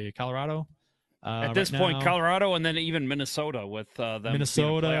 Probably Colorado. At this point, Colorado, and then even Minnesota with them being a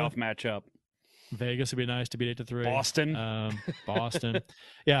playoff matchup. Vegas would be nice to beat 8-3. Boston.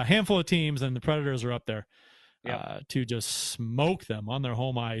 Yeah, a handful of teams, and the Predators are up there to just smoke them on their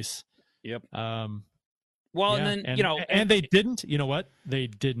home ice. Yep. Well, and then, and they didn't. You know what? They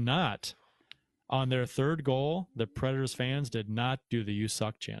did not. On their third goal, the Predators fans did not do the "You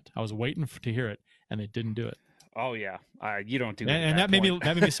suck" chant. I was waiting to hear it, and they didn't do it. Oh yeah, you don't do and that made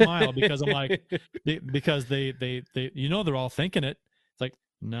me smile because I'm like, because they they're all thinking it. It's like,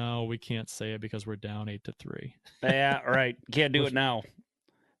 no, we can't say it because we're down 8-3. Yeah, right. Can't do it now.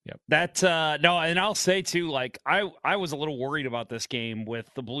 Yep. That no, and I'll say too, like I was a little worried about this game with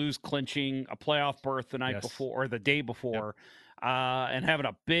the Blues clinching a playoff berth the night before or the day before, and having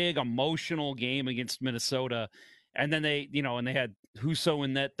a big emotional game against Minnesota. And then they, and they had Husso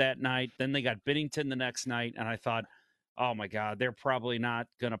in that night. Then they got Binnington the next night. And I thought, oh, my God, they're probably not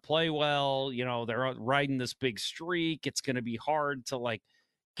going to play well. They're riding this big streak. It's going to be hard to,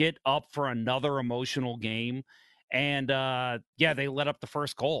 get up for another emotional game. And, they let up the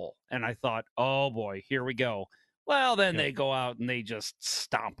first goal. And I thought, oh, boy, here we go. Well, then they go out and they just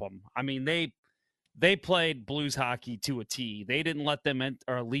stomp them. I mean, they played Blues hockey to a T. They didn't let them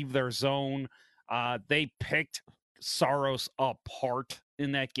leave their zone. They picked Saros apart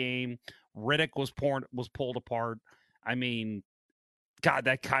in that game. Riddick was pulled apart. I mean, God,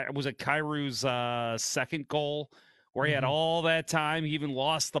 was it Kairu's second goal where he had all that time. He even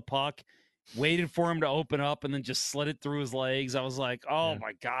lost the puck, waited for him to open up, and then just slid it through his legs. I was like, oh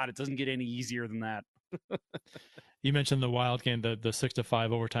my God, it doesn't get any easier than that. You mentioned the Wild game, the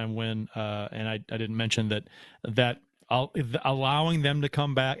 6-5 overtime win, and I didn't mention that allowing them to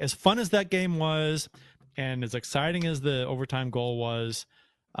come back, as fun as that game was and as exciting as the overtime goal was,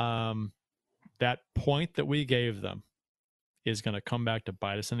 that point that we gave them is going to come back to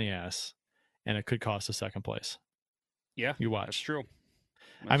bite us in the ass, and it could cost us second place. Yeah, you watch. That's true.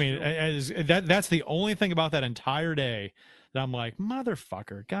 That's the only thing about that entire day that I'm like,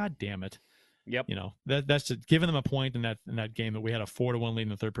 motherfucker, God damn it. Yep. That's just giving them a point in that game that we had a 4-1 lead in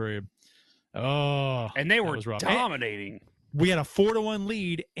the third period. Oh, and they were dominating. And we had a 4-1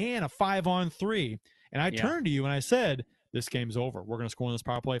 lead and a 5-on-3. And I turned to you and I said, this game's over. We're going to score on this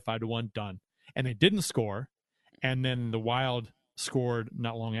power play, 5-1, done. And they didn't score. And then the Wild scored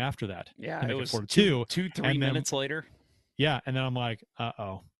not long after that. Yeah, it was 4-2. 2-3 minutes later. Yeah, and then I'm like,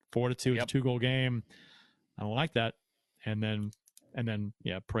 4-2. It's a 2-goal game. I don't like that. And then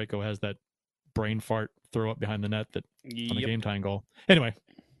Parayko has that brain fart throw up behind the net on a game-tying goal. Anyway.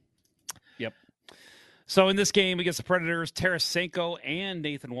 Yep. So in this game against the Predators, Tarasenko and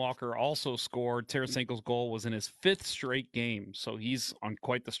Nathan Walker also scored. Tarasenko's goal was in his 5th straight game, so he's on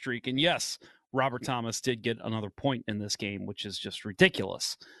quite the streak. And yes, Robert Thomas did get another point in this game, which is just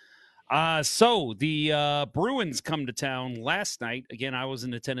ridiculous. So the Bruins come to town last night. Again, I was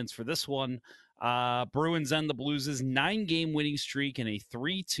in attendance for this one. Bruins end the Blues' 9-game winning streak in a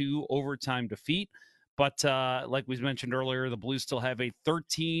 3-2 overtime defeat. But like we mentioned earlier, the Blues still have a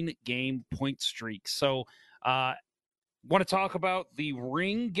 13-game point streak. So want to talk about the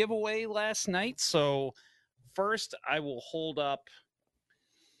ring giveaway last night. So first, I will hold up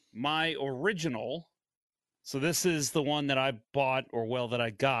my original. So this is the one that I bought, that I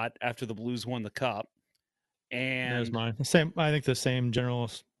got after the Blues won the Cup. And there's mine. I think the same general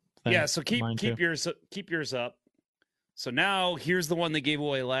thing. Yeah, so keep yours up. So now here's the one they gave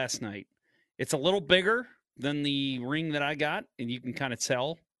away last night. It's a little bigger than the ring that I got, and you can kind of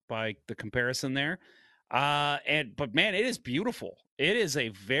tell by the comparison there. But man, it is beautiful. It is a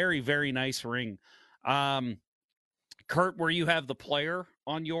very, very nice ring. Kurt, where you have the player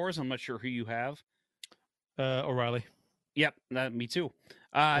on yours, I'm not sure who you have. O'Reilly. Yep, me too.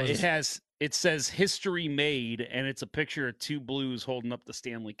 It it says history made, and it's a picture of two Blues holding up the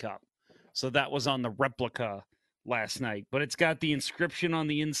Stanley Cup. So that was on the replica last night, but it's got the inscription on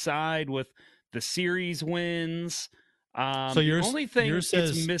the inside with the series wins. So the yours, only thing yours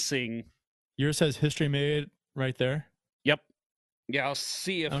it's says missing. yours says history made right there. Yep. Yeah, I'll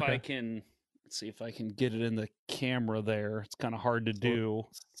see if Okay. I can. Let's see if I can get it in the camera there. It's kind of hard to do.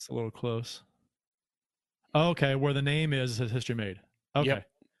 It's a little close. Okay, where the name is, it says history made. Okay. Yep.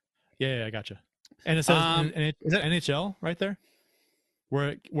 Yeah, I gotcha. And it says, is that NHL right there?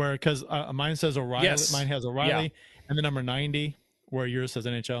 Because mine says O'Reilly. Yes. Mine has O'Reilly, and the number 90, where yours says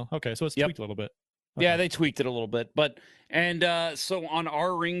NHL. Okay, so it's tweaked a little bit. Okay. Yeah, they tweaked it a little bit, so on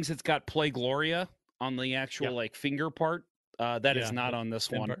our rings, it's got Play Gloria on the actual like finger part. That is not on this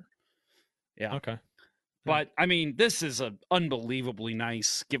one. Part. Yeah. Okay. But I mean, this is an unbelievably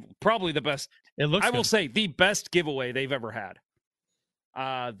nice probably the best. It looks. I will say the best giveaway they've ever had.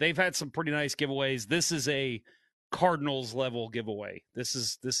 They've had some pretty nice giveaways. This is a Cardinals level giveaway. This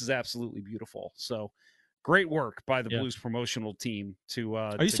is absolutely beautiful. So great work by the Blues promotional team to.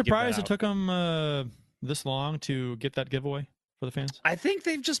 Are you surprised it took them this long to get that giveaway for the fans? I think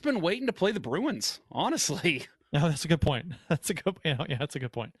they've just been waiting to play the Bruins. Honestly. No, that's a good point. That's a good. Yeah, that's a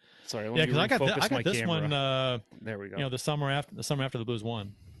good point. Sorry, because I got this camera. one. There we go. The summer after the Blues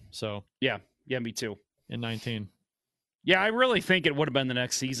won. So yeah, me too. In 19. Yeah, I really think it would have been the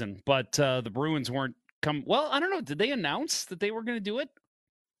next season, but the Bruins weren't come. Well, I don't know. Did they announce that they were going to do it?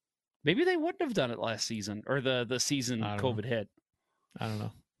 Maybe they wouldn't have done it last season or the season COVID hit. I don't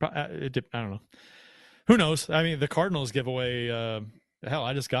know. I don't know. Who knows? I mean, the Cardinals giveaway. Hell,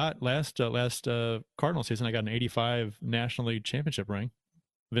 I just got last Cardinal season. I got an '85 National League Championship ring,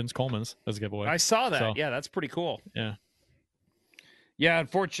 Vince Coleman's as a giveaway. I saw that. So, yeah, that's pretty cool. Yeah. Yeah.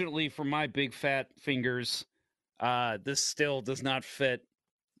 Unfortunately, for my big fat fingers, this still does not fit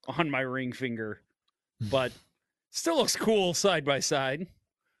on my ring finger, but still looks cool side by side.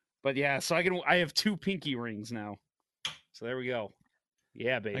 But yeah, so I have two pinky rings now. So there we go.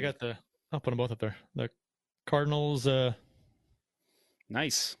 Yeah, baby. I'll put them both up there. The Cardinals.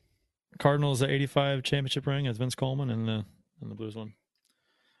 Nice. Cardinals 85 championship ring as Vince Coleman and the Blues one.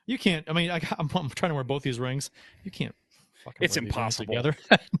 You can't. I mean, I'm trying to wear both these rings. You can't. Fucking it's impossible. Together.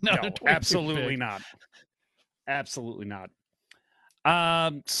 no, absolutely not. Absolutely not.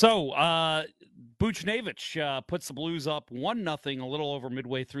 Buchnevich puts the Blues up 1-0 a little over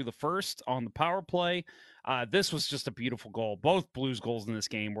midway through the first on the power play. This was just a beautiful goal. Both Blues goals in this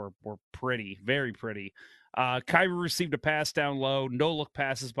game were pretty, very pretty. Kyrie received a pass down low. No-look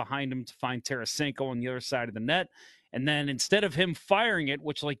passes behind him to find Tarasenko on the other side of the net. And then instead of him firing it,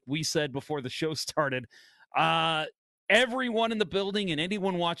 which like we said before the show started, everyone in the building and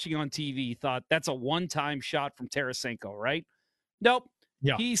anyone watching on TV thought that's a one-time shot from Tarasenko, right? Nope.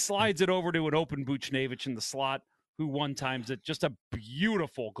 Yeah. He slides it over to an open Buchnevich in the slot, who one-times it. Just a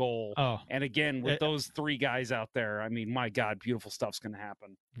beautiful goal. Oh, and again, with those three guys out there, I mean, my God, beautiful stuff's going to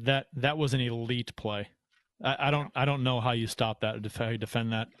happen. That was an elite play. I don't know how you stop that, how you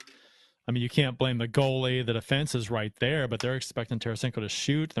defend that. I mean, you can't blame the goalie. The defense is right there, but they're expecting Tarasenko to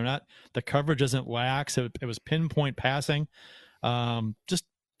shoot. They're not. The coverage isn't lax. It was pinpoint passing. Just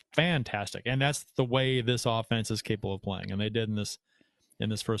fantastic, and that's the way this offense is capable of playing. And they did in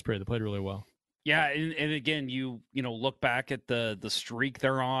this first period. They played really well. Yeah, and again, you look back at the streak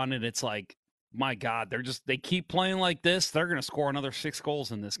they're on, and it's like, my God, they keep playing like this. They're going to score another 6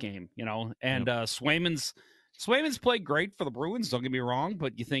 goals in this game, And Swayman's played great for the Bruins, don't get me wrong,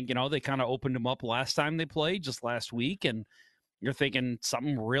 but you think, they kind of opened him up last time they played, just last week, and you're thinking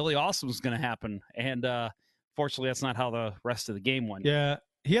something really awesome is going to happen. And fortunately, that's not how the rest of the game went. Yeah,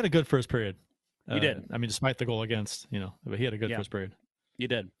 he had a good first period. He did. I mean, despite the goal against, but he had a good first period. You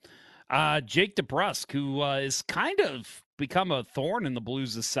did. Jake DeBrusk, who is kind of become a thorn in the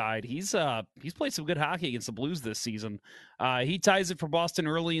Blues' side. He's played some good hockey against the Blues this season. He ties it for Boston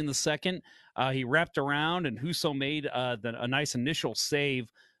early in the second. He wrapped around, and Husso made a nice initial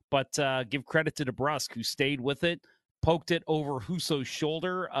save. But give credit to DeBrusk, who stayed with it, poked it over Husso's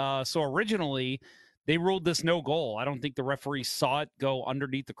shoulder. So originally, they ruled this no goal. I don't think the referee saw it go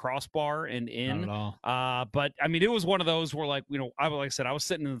underneath the crossbar and in. Not at all. But I mean, it was one of those where, like I said, I was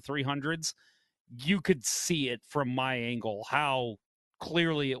sitting in the 300s. You could see it from my angle how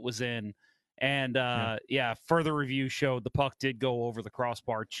clearly it was in. And further review showed the puck did go over the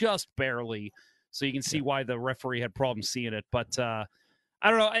crossbar just barely. So you can see why the referee had problems seeing it. But I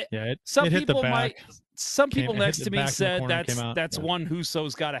don't know. It hit the back. Some people next to me said that's Yeah. one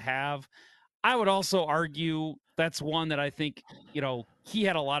Husso's got to have. I would also argue that's one that I think, he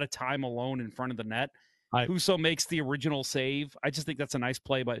had a lot of time alone in front of the net. Husso makes the original save. I just think that's a nice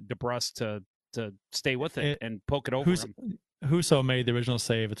play by DeBrusque to stay with it and poke it over him. Husso made the original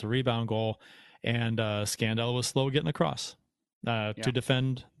save. It's a rebound goal, and Scandella was slow getting across to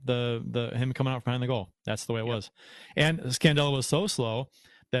defend the him coming out from behind the goal. That's the way it was. And Scandella was so slow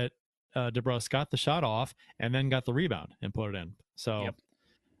that DeBrusque got the shot off and then got the rebound and put it in. So,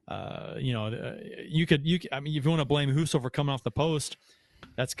 you could. I mean, if you want to blame Husso for coming off the post,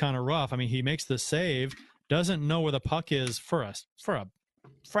 that's kind of rough. I mean, he makes the save, doesn't know where the puck is for a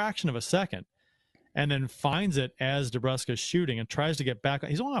fraction of a second, and then finds it as DeBrusque is shooting and tries to get back.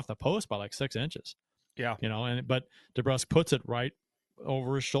 He's only off the post by like 6 inches. Yeah. But DeBrusque puts it right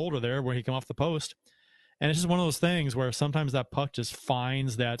over his shoulder there where he came off the post. And it's just one of those things where sometimes that puck just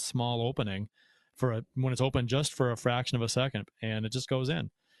finds that small opening when it's open just for a fraction of a second, and it just goes in.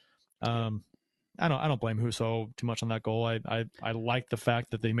 I don't blame Husso too much on that goal. I like the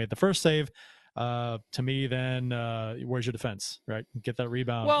fact that they made the first save. To me, then where's your defense, right? Get that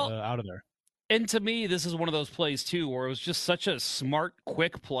rebound out of there. And to me, this is one of those plays too where it was just such a smart,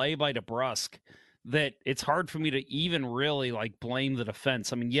 quick play by DeBrusque that it's hard for me to even really like blame the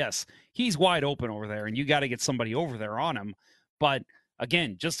defense. I mean, yes, he's wide open over there, and you got to get somebody over there on him. But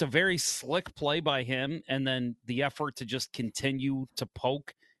again, just a very slick play by him, and then the effort to just continue to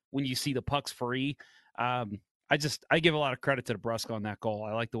poke when you see the puck's free. I give a lot of credit to DeBrusque on that goal.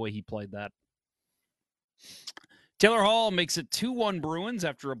 I like the way he played that. Taylor Hall makes it 2-1 Bruins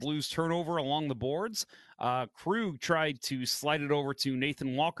after a Blues turnover along the boards. Krug tried to slide it over to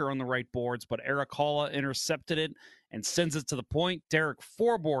Nathan Walker on the right boards, but Eric Halla intercepted it and sends it to the point. Derek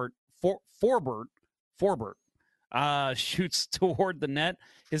Forbort shoots toward the net.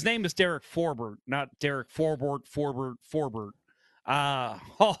 His name is Derek Forbort, not Derek Forbort.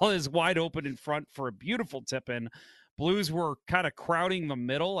 Hall is wide open in front for a beautiful tip-in. Blues were kind of crowding the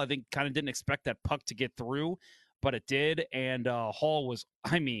middle. I think kind of didn't expect that puck to get through, but it did. And Hall was,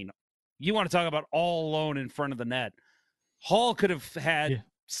 I mean, you want to talk about all alone in front of the net. Hall could have had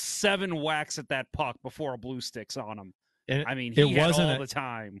 7 whacks at that puck before a blue sticks on him. And I mean, he had all the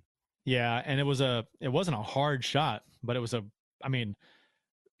time. Yeah, and it wasn't a hard shot, but it was I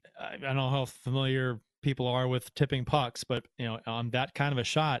don't know how familiar people are with tipping pucks, but on that kind of a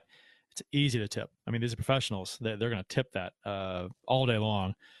shot, it's easy to tip. I mean, these are professionals. They're going to tip that all day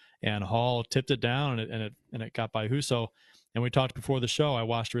long. And Hall tipped it down, and it got by Husso. And we talked before the show. I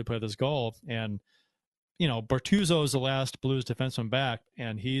watched a replay of this goal, and Bortuzzo is the last Blues defenseman back,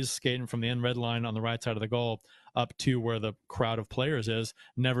 and he's skating from the end red line on the right side of the goal up to where the crowd of players is.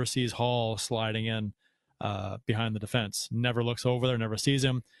 Never sees Hall sliding in behind the defense. Never looks over there. Never sees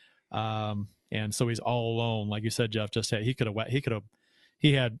him. And so he's all alone, like you said, Jeff. Just said he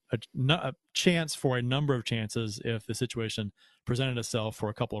had a chance for a number of chances if the situation presented itself for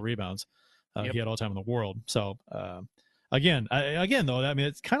a couple of rebounds. He had all the time in the world. So again, though, I mean,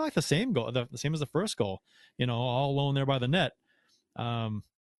 it's kind of like the same goal, the same as the first goal. All alone there by the net.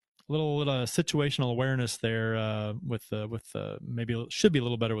 Little situational awareness there with maybe should be a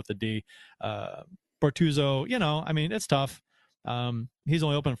little better with the D. Bortuzzo, I mean, it's tough. He's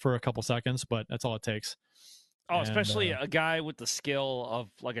only open for a couple seconds, but that's all it takes. Oh, especially a guy with the skill of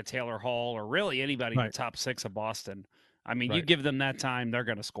like a Taylor Hall or really anybody in the top 6 of Boston. I mean, you give them that time, they're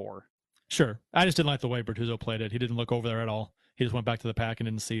going to score. Sure. I just didn't like the way Bortuzzo played it. He didn't look over there at all. He just went back to the pack and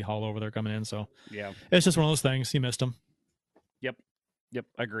didn't see Hall over there coming in. So yeah, it's just one of those things. He missed him. Yep.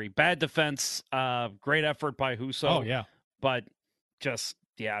 I agree. Bad defense. Great effort by Husso. Oh, yeah. But just,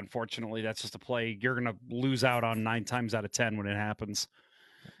 unfortunately, that's just a play you're going to lose out on 9 times out of 10 when it happens.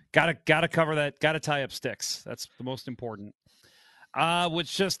 Got to cover that. Got to tie up sticks. That's the most important. With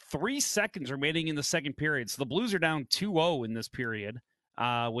just 3 seconds remaining in the second period. So the Blues are down 2-0 in this period,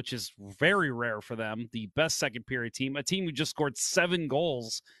 which is very rare for them. The best second period team, a team who just scored 7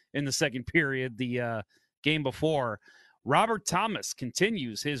 goals in the second period the game before. Robert Thomas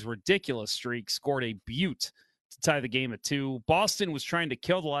continues his ridiculous streak, scored a beaut to tie the game at 2. Boston was trying to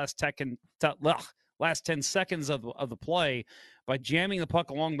kill the last 10 seconds of the play by jamming the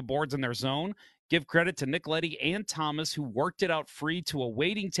puck along the boards in their zone. Give credit to Nick Leddy and Thomas, who worked it out free to a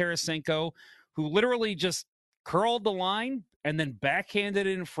waiting Tarasenko, who literally just curled the line and then backhanded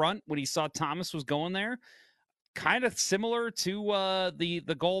it in front when he saw Thomas was going there. Kind of similar to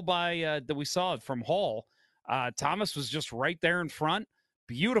the goal by that we saw from Hall. Thomas was just right there in front.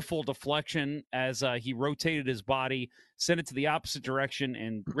 Beautiful deflection as he rotated his body, sent it to the opposite direction,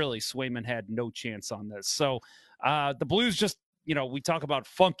 and really Swayman had no chance on this. So the Blues just, we talk about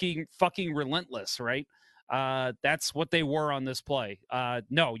fucking relentless, right? That's what they were on this play.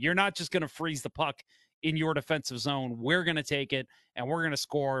 No, you're not just going to freeze the puck in your defensive zone. We're going to take it, and we're going to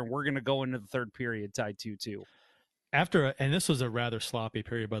score, and we're going to go into the third period tied 2-2. And this was a rather sloppy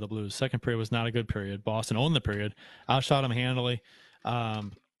period by the Blues. Second period was not a good period. Boston owned the period, outshot them handily.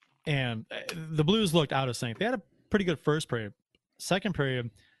 And the Blues looked out of sync. They had a pretty good first period. Second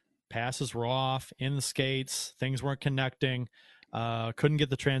period, passes were off, in the skates, things weren't connecting, couldn't get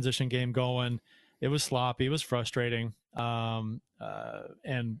the transition game going. It was sloppy. It was frustrating. And,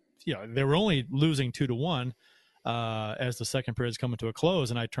 they were only losing 2-1 as the second period is coming to a close.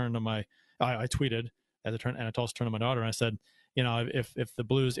 And I turned to I tweeted at the turn, and I also turned to my daughter and I said, if the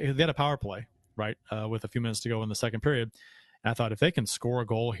Blues, they had a power play, right, with a few minutes to go in the second period. And I thought if they can score a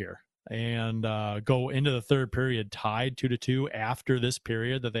goal here and go into the third period tied 2-2 after this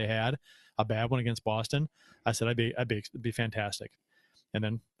period that they had a bad one against Boston, I said it'd be fantastic. And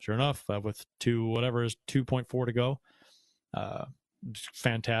then sure enough, with 2.4 to go,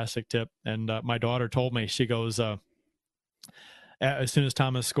 fantastic tip. And my daughter told me, she goes, as soon as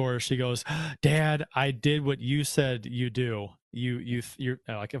Thomas scores, she goes, "Dad, I did what you said you do. You're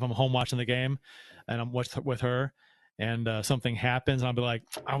like, if I'm home watching the game and I'm with her and something happens, and I'll be like,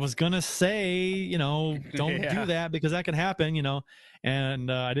 I was going to say, don't do that because that can happen,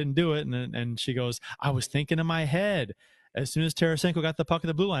 and I didn't do it." And she goes, "I was thinking in my head, as soon as Tarasenko got the puck at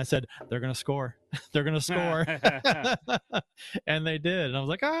the blue line, I said, they're going to score. They're going to score." And they did. And I was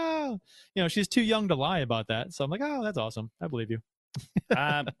like, she's too young to lie about that. So I'm like, oh, that's awesome. I believe you.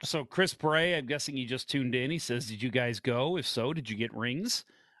 So Chris Bray, I'm guessing you just tuned in. He says, "Did you guys go? If so, did you get rings?"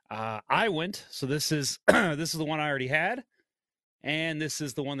 I went. So this is this is the one I already had, and this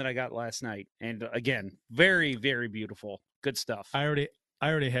is the one that I got last night. And again, very, very beautiful. Good stuff. I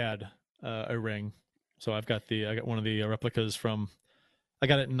already had a ring, so I got one of the replicas from. I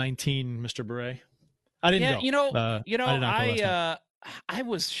got it in 19, Mr. Bray. I didn't go. I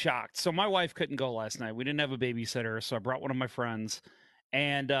was shocked. So my wife couldn't go last night. We didn't have a babysitter, so I brought one of my friends,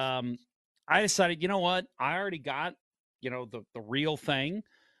 and I decided, you know what? I already got, the real thing.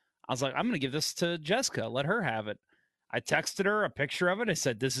 I was like, I'm going to give this to Jessica. Let her have it. I texted her a picture of it. I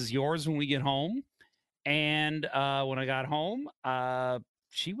said, "This is yours when we get home." And when I got home,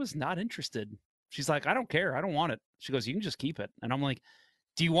 she was not interested. She's like, "I don't care. I don't want it." She goes, "You can just keep it." And I'm like,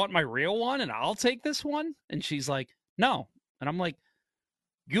 "Do you want my real one? And I'll take this one?" And she's like, "No." And I'm like,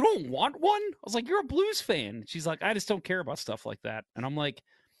 "You don't want one?" I was like, "You're a Blues fan." She's like, "I just don't care about stuff like that." And I'm like,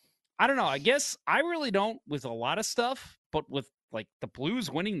 I don't know. I guess I really don't with a lot of stuff, but with like the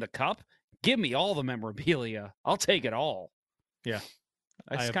Blues winning the cup, give me all the memorabilia. I'll take it all. Yeah.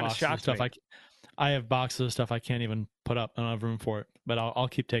 It's kind of shocked me. I have boxes of stuff I can't even put up. I don't have room for it, but I'll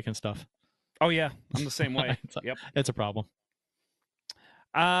keep taking stuff. Oh yeah. I'm the same way. Yep. It's a problem.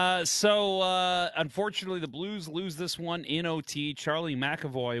 So unfortunately, the Blues lose this one in OT. Charlie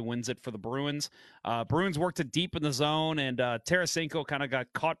McAvoy wins it for the Bruins. Bruins worked it deep in the zone, and Tarasenko kind of got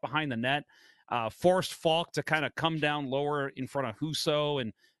caught behind the net, forced Falk to kind of come down lower in front of Husso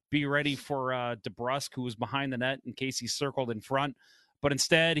and be ready for DeBrusk, who was behind the net in case he circled in front. But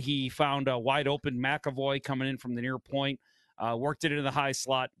instead, he found a wide open McAvoy coming in from the near point, worked it into the high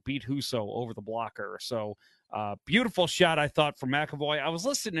slot, beat Husso over the blocker. So beautiful shot, I thought, from McAvoy. I was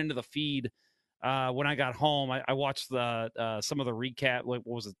listening to the feed when I got home. I watched some of the recap, what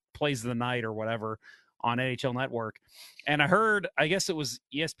was it, Plays of the Night or whatever on NHL Network. And I heard, I guess it was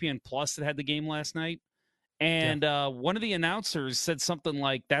ESPN Plus that had the game last night. And one of the announcers said something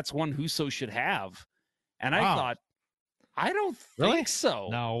like, "That's one Husso should have." And I thought, I don't think so.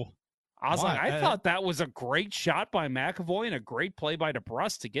 No. I was like, I thought that was a great shot by McAvoy and a great play by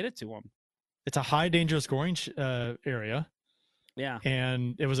DeBrusk to get it to him. It's a high danger scoring area. Yeah.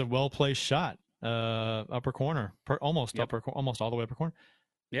 And it was a well-placed shot, upper corner, almost all the way upper corner.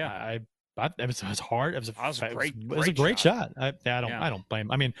 Yeah. It was hard. It was a great shot. I don't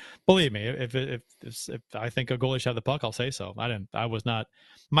blame. I mean, believe me, if I think a goalie shot the puck, I'll say so.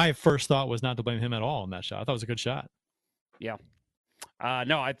 My first thought was not to blame him at all in that shot. I thought it was a good shot. Yeah.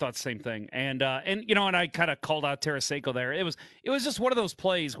 No, I thought the same thing. And I kind of called out Tarasenko there. It was just one of those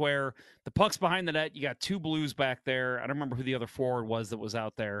plays where the puck's behind the net. You got two Blues back there. I don't remember who the other forward was that was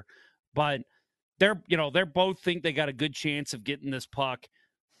out there, but they're both think they got a good chance of getting this puck.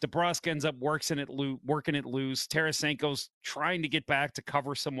 DeBrusk ends up working it loose. Tarasenko's trying to get back to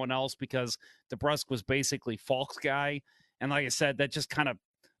cover someone else because DeBrusk was basically Falk's guy. And like I said, that just kind of,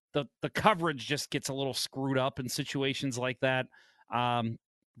 the coverage just gets a little screwed up in situations like that.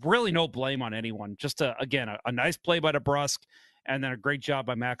 Really no blame on anyone. Just a nice play by DeBrusk and then a great job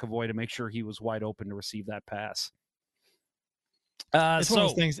by McAvoy to make sure he was wide open to receive that pass. It's one of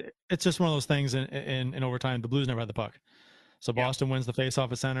those things. It's just one of those things in overtime. The Blues never had the puck. So Boston wins the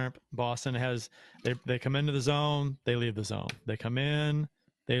face-off at center. Boston has they come into the zone, they leave the zone. They come in,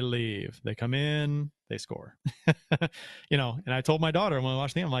 they leave. They come in, they score. And I told my daughter when we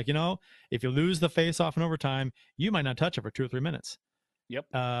watched the game, I'm like, if you lose the face-off in overtime, you might not touch it for 2 or 3 minutes. Yep.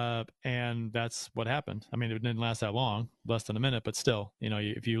 And that's what happened. I mean, it didn't last that long, less than a minute, but still,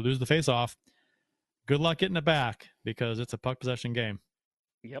 if you lose the face-off, good luck getting it back because it's a puck possession game.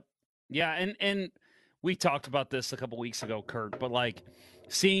 Yep. Yeah, and we talked about this a couple weeks ago, Kurt, but like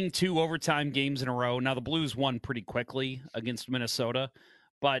seeing 2 overtime games in a row. Now the Blues won pretty quickly against Minnesota,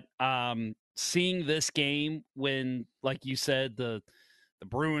 but seeing this game when, like you said, the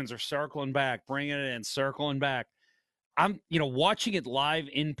Bruins are circling back, bringing it in, circling back. I'm, watching it live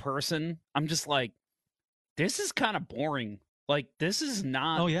in person. I'm just like, this is kind of boring. Like, this is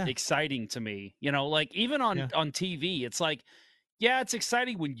not exciting to me. Like even on TV, it's like, yeah, it's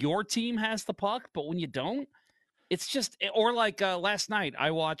exciting when your team has the puck, but when you don't, it's just, or like last night, I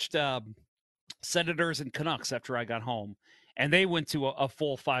watched Senators and Canucks after I got home, and they went to a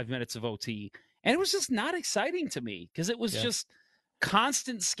full 5 minutes of OT, and it was just not exciting to me because it was just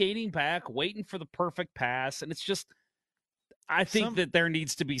constant skating back, waiting for the perfect pass, and it's just, I think that there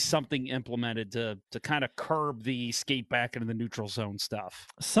needs to be something implemented to kind of curb the skate back into the neutral zone stuff.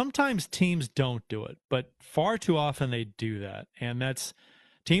 Sometimes teams don't do it, but far too often they do that. And that's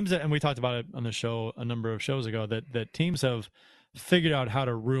teams that, and we talked about it on the show a number of shows ago, that teams have figured out how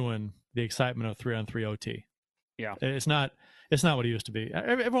to ruin the excitement of 3-on-3 OT. Yeah. It's not what it used to be.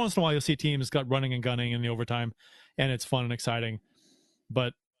 Every once in a while you'll see teams got running and gunning in the overtime, and it's fun and exciting.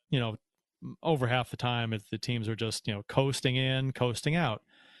 But, over half the time the teams are just coasting in, coasting out,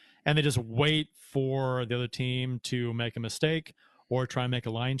 and they just wait for the other team to make a mistake or try and make a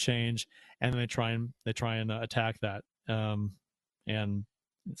line change, and then they try and attack that, and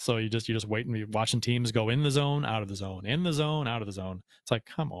so you just wait and you're watching teams go in the zone, out of the zone, in the zone, out of the zone. It's like,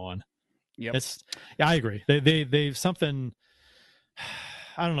 come on. Yep. I agree. They've something.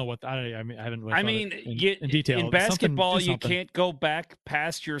 I don't know what I haven't. Really in detail. In basketball, you can't go back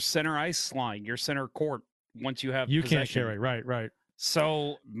past your center ice line, your center court once you have. You possession. Can't carry. Right.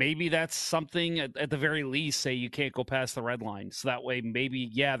 So maybe that's something at the very least. Say you can't go past the red line, so that way maybe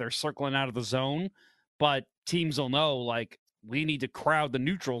they're circling out of the zone, but teams will know like we need to crowd the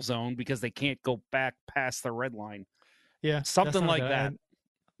neutral zone because they can't go back past the red line. Yeah, something like that.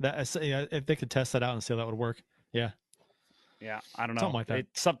 If they could test that out and see how that would work. Yeah. Yeah, I don't know. Something like that.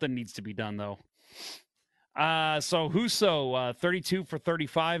 Something needs to be done, though. So Husso, 32 for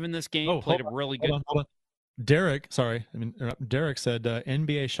 35 in this game, played really good. Hold on. Derek said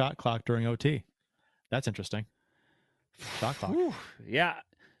NBA shot clock during OT. That's interesting. Shot clock. Whew, yeah.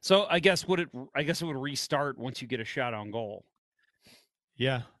 So I guess it would restart once you get a shot on goal.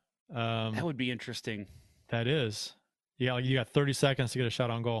 Yeah. That would be interesting. That is. Yeah, like you got 30 seconds to get a shot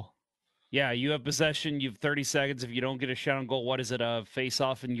on goal. Yeah, you have possession. You have 30 seconds. If you don't get a shot on goal, what is it? A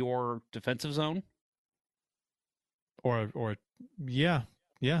face-off in your defensive zone? Or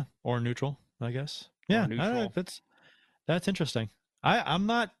neutral, I guess. Yeah, that's interesting. I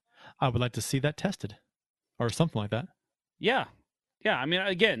would like to see that tested, or something like that. Yeah. I mean,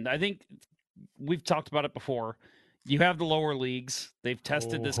 again, I think we've talked about it before. You have the lower leagues. They've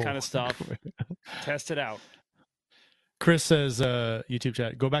tested this kind of stuff. Test it out. Chris says, YouTube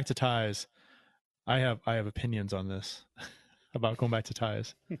chat, go back to ties. I have opinions on this about going back to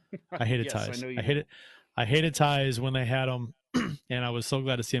ties. I hated ties. I hated ties when they had them, and I was so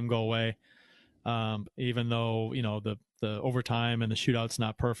glad to see them go away. Even though the overtime and the shootout's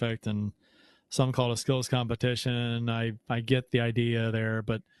not perfect, and some call it a skills competition. I get the idea there,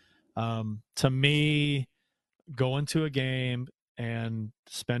 but to me, going to a game and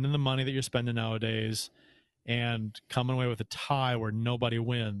spending the money that you're spending nowadays and coming away with a tie where nobody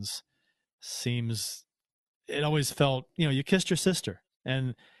wins it always felt, you kissed your sister,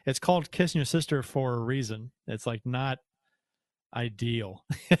 and it's called kissing your sister for a reason. It's like not ideal.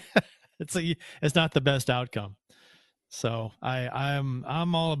 It's not the best outcome. So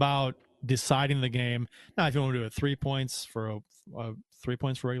I'm all about deciding the game. Now, if you want to do it 3 points for 3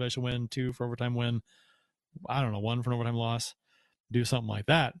 points for regulation win, 2 for overtime win, I don't know, 1 for an overtime loss, do something like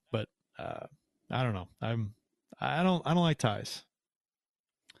that. But I don't know. I don't like ties.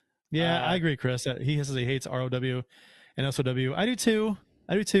 Yeah, I agree, Chris. He says he hates ROW and SOW. I do too.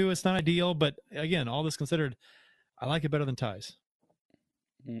 It's not ideal, but again, all this considered, I like it better than ties.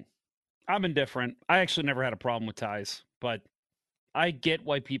 I'm indifferent. I actually never had a problem with ties, but I get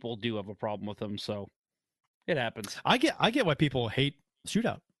why people do have a problem with them. So it happens. I get why people hate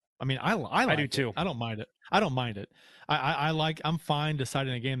shootout. I mean, I like I do too. It. I don't mind it. I'm fine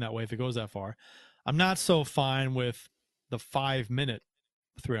deciding a game that way if it goes that far. I'm not so fine with the 5-minute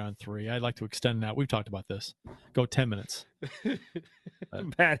 3-on-3. I'd like to extend that. We've talked about this. Go 10 minutes.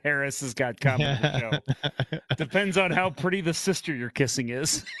 Matt Harris has got comment on the show. Depends on how pretty the sister you're kissing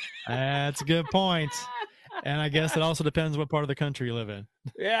is. That's a good point. And I guess it also depends what part of the country you live in.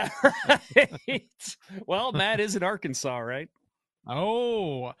 Yeah. Right. Well, Matt is in Arkansas, right?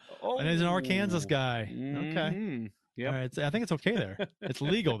 Oh, and he's an Arkansas guy. Okay. Mm-hmm. Yep. All right. I think it's okay there. It's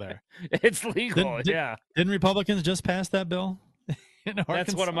legal there. It's legal, yeah. Didn't Republicans just pass that bill?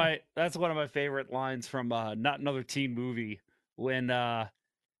 That's one of my favorite lines from Not Another Teen Movie when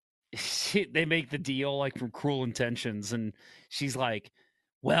they make the deal like from Cruel Intentions, and she's like,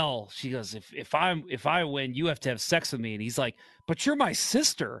 well, she goes, if I win, you have to have sex with me, and he's like, but you're my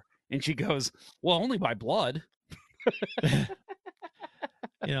sister, and she goes, well, only by blood.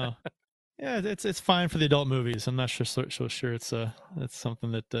 Yeah, it's fine for the adult movies. I'm not sure it's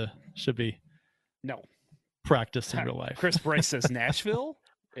something that should be practiced in real life. Chris Bray says Nashville.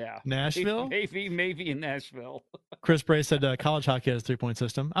 Yeah, Nashville. Maybe in Nashville. Chris Bray said college hockey has a 3-point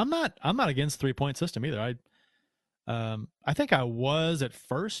system. I'm not against 3-point system either. I think I was at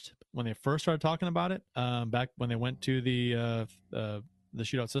first when they first started talking about it, back when they went to the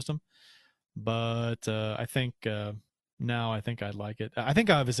shootout system. But I think now I think I'd like it. I think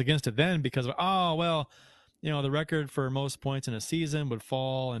I was against it then because the record for most points in a season would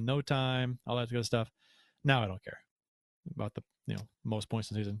fall in no time, all that good stuff. Now I don't care about the most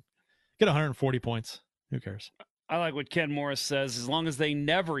points in the season. Get 140 points. Who cares? I like what Ken Morris says. As long as they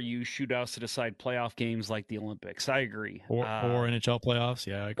never use shootouts to decide playoff games like the Olympics, I agree. Or NHL playoffs,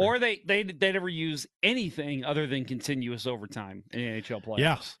 yeah. I agree. Or they never use anything other than continuous overtime in NHL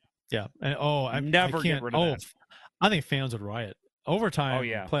playoffs. Yeah. And I'm never get rid of that. I think fans would riot. Overtime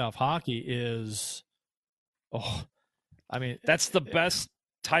playoff hockey is. That's the best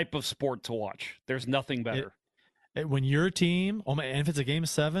type of sport to watch. There's nothing better. When your team, and if it's a game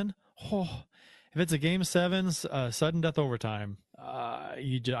 7, if it's a game 7, sudden death overtime,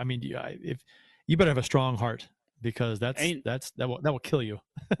 you better have a strong heart because that will kill you.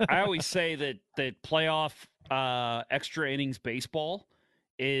 I always say that playoff extra innings baseball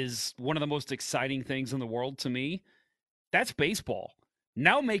is one of the most exciting things in the world to me. That's baseball.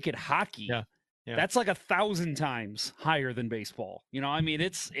 Now make it hockey. Yeah. That's like 1,000 times higher than baseball.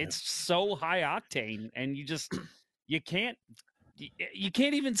 It's so high octane, and you can't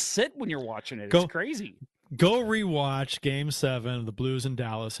even sit when you're watching it. It's crazy. Go rewatch Game 7 of the Blues in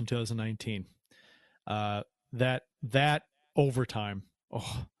Dallas in 2019. That overtime.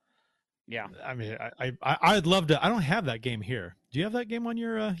 Oh, yeah. I'd love to. I don't have that game here. Do you have that game on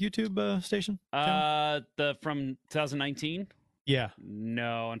your YouTube station? From 2019. Yeah.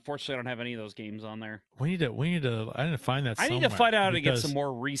 No, unfortunately, I don't have any of those games on there. We need to. I need to find that. I need to find out how to get some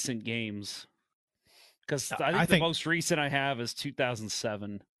more recent games. Because I think the most recent I have is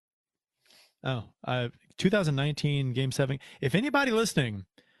 2007. Oh, 2019 Game 7. If anybody listening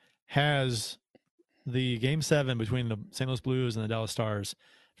has the Game 7 between the St. Louis Blues and the Dallas Stars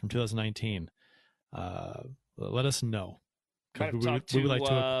from 2019, let us know. We would like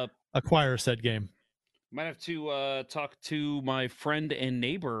to acquire said game. Might have to talk to my friend and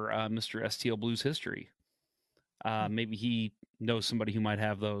neighbor, Mr. STL Blues History. Maybe he knows somebody who might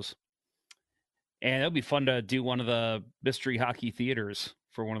have those. And it'll be fun to do one of the mystery hockey theaters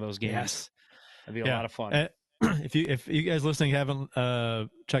for one of those games. Yes. That'd be a lot of fun. If you guys listening haven't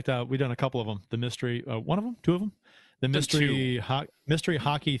checked out, we've done a couple of them. The mystery, one of them, two of them, the mystery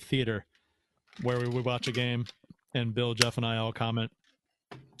hockey theater, where we would watch a game, and Bill, Jeff, and I all comment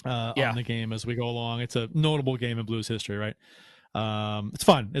on the game as we go along. It's a notable game in Blues history, right? It's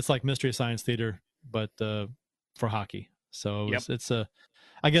fun. It's like Mystery Science Theater, but for hockey. So it's a,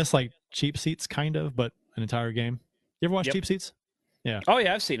 I guess like Cheap Seats kind of, but an entire game. You ever watch Cheap Seats? Yeah. Oh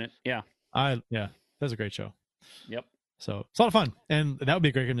yeah, I've seen it. Yeah. That's a great show. Yep. So it's a lot of fun, and that would be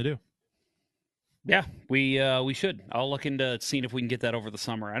a great game to do. Yeah, we should. I'll look into seeing if we can get that over the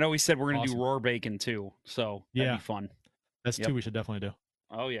summer. I know we said we're going to do Roar Bacon too, so that'd be fun. That's two we should definitely do.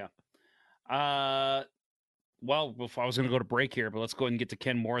 Oh yeah. Well, I was going to go to break here, but let's go ahead and get to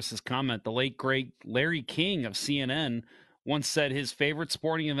Ken Morris's comment. The late great Larry King of CNN once said his favorite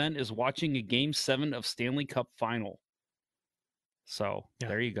sporting event is watching a Game 7 of Stanley Cup Final. So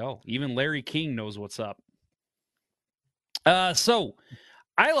there you go. Even Larry King knows what's up. So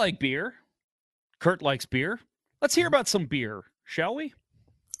I like beer. Kurt likes beer. Let's hear about some beer, shall we?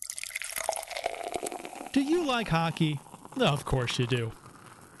 Do you like hockey? No, of course you do.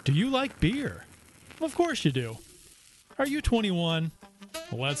 Do you like beer? Of course you do. Are you 21?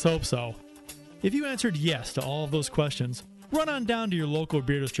 Let's hope so. If you answered yes to all of those questions, run on down to your local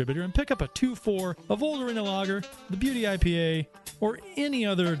beer distributor and pick up a 2-4 of Old Arena Lager, the Beauty IPA, or any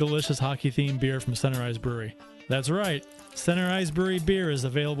other delicious hockey-themed beer from Center Ice Brewery. That's right, Center Ice Brewery beer is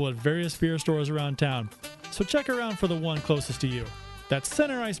available at various beer stores around town, so check around for the one closest to you. That's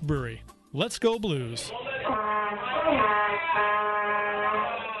Center Ice Brewery. Let's go Blues!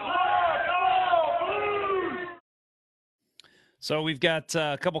 So we've got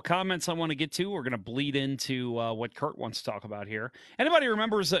a couple comments I want to get to. We're going to bleed into what Kurt wants to talk about here. Anybody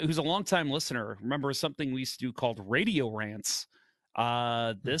remembers who's a longtime listener remembers something we used to do called radio rants?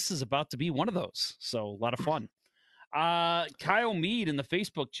 This is about to be one of those. So a lot of fun. Kyle Mead in the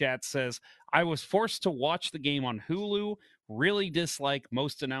Facebook chat says, I was forced to watch the game on Hulu. Really dislike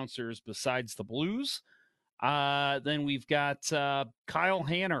most announcers besides the Blues. Then we've got Kyle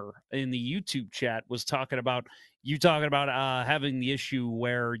Hanner in the YouTube chat was talking about having the issue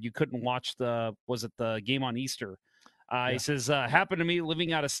where you couldn't watch the game on Easter. He says, happened to me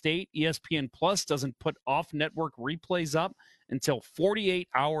living out of state. ESPN Plus doesn't put off-network replays up until 48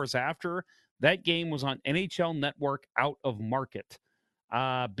 hours after. That game was on NHL Network out of market.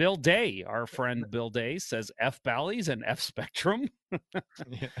 Bill Day, our friend Bill Day, says F Bally's and F Spectrum.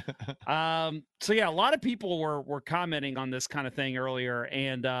 So yeah, a lot of people were commenting on this kind of thing earlier,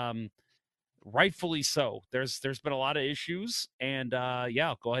 and rightfully so. There's been a lot of issues, and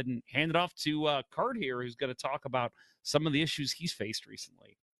yeah, go ahead and hand it off to Card here, who's going to talk about some of the issues he's faced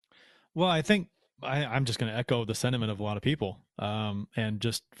recently. Well, I think I'm just going to echo the sentiment of a lot of people, and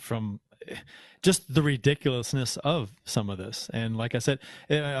just the ridiculousness of some of this. And like I said,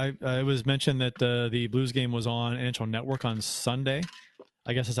 I was mentioned that the Blues game was on NHL Network on Sunday.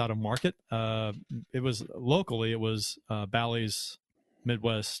 I guess it's out of market. It was locally. It was Bally's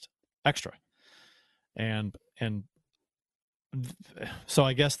Midwest Extra, and so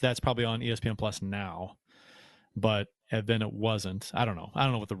I guess that's probably on ESPN Plus now. But then it wasn't. I don't know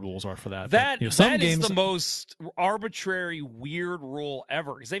what the rules are for that. That games is the most arbitrary, weird rule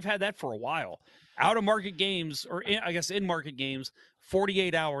ever, because they've had that for a while. Out of market games, or I guess in market games,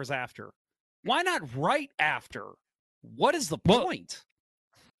 48 hours after. Why not right after? What is the point?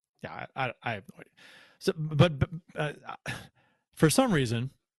 Yeah, I have no idea. So, but for some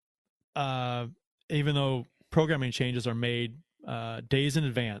reason, even though programming changes are made days in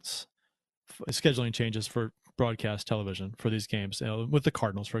advance, scheduling changes for broadcast television for these games, with the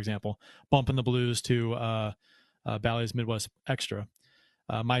Cardinals, for example, bumping the Blues to Bally's Midwest Extra.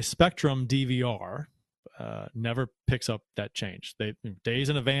 My Spectrum DVR never picks up that change. They days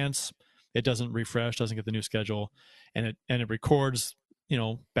in advance, it doesn't refresh, doesn't get the new schedule, and it records,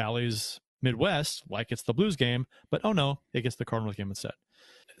 Bally's Midwest like it's the Blues game, but oh no, it gets the Cardinals game instead.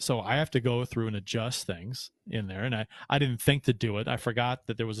 So I have to go through and adjust things in there, and I didn't think to do it. I forgot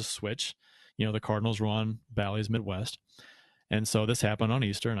that there was a switch. The Cardinals were on Bally's Midwest. And so this happened on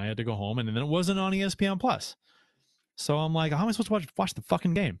Easter, and I had to go home, and then it wasn't on ESPN Plus. So I'm like, how am I supposed to watch the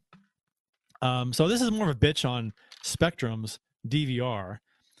fucking game? So this is more of a bitch on Spectrum's DVR,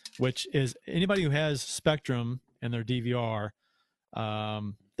 which is anybody who has Spectrum and their DVR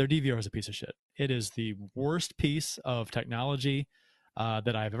is a piece of shit. It is the worst piece of technology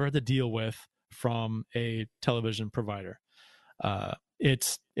that I've ever had to deal with from a television provider.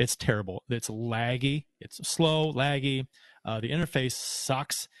 It's terrible. It's laggy. It's slow, laggy. The interface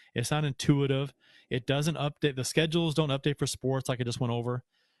sucks. It's not intuitive. It doesn't update. The schedules don't update for sports like I just went over.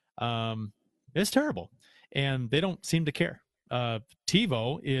 It's terrible. And they don't seem to care.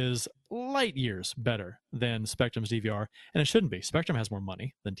 TiVo is light years better than Spectrum's DVR, and it shouldn't be. Spectrum has more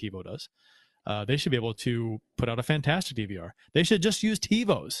money than TiVo does. They should be able to put out a fantastic DVR. They should just use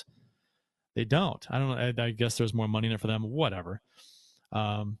TiVo's. They don't. I don't know. I guess there's more money in it for them. Whatever.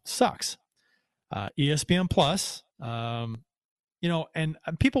 Sucks. ESPN Plus, and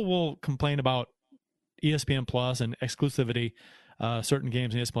people will complain about ESPN Plus and exclusivity. Certain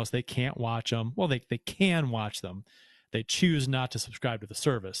games in ESPN Plus, they can't watch them. Well, they can watch them. They choose not to subscribe to the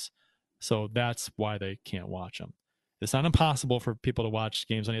service. So that's why they can't watch them. It's not impossible for people to watch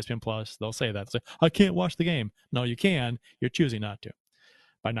games on ESPN Plus. They'll say that. They'll say, I can't watch the game. No, you can. You're choosing not to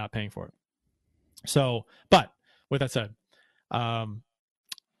by not paying for it. So, but with that said,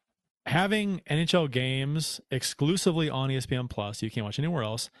 having NHL games exclusively on ESPN Plus, you can't watch anywhere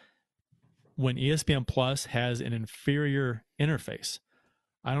else, when ESPN Plus has an inferior interface.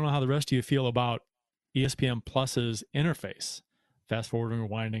 I don't know how the rest of you feel about ESPN Plus's interface, fast forwarding,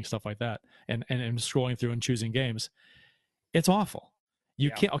 rewinding, stuff like that, and scrolling through and choosing games. It's awful.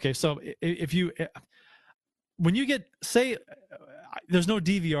 You can't. Okay, so if you, when you get, say, there's no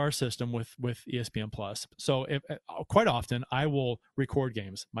DVR system with ESPN Plus, so quite often I will record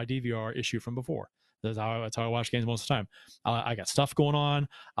games, my DVR issue from before. That's how I watch games most of the time. I got stuff going on.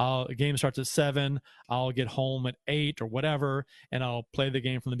 A game starts at 7. I'll get home at 8 or whatever, and I'll play the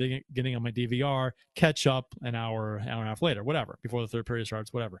game from the beginning on my DVR, catch up an hour and a half later, whatever, before the third period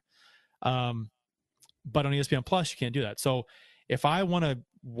starts, whatever. But on ESPN Plus, you can't do that. So if I want to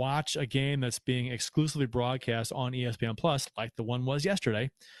watch a game that's being exclusively broadcast on ESPN Plus, like the one was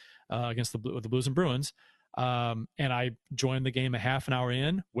yesterday against the Blues and Bruins, and I joined the game a half an hour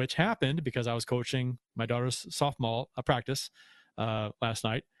in, which happened because I was coaching my daughter's softball practice last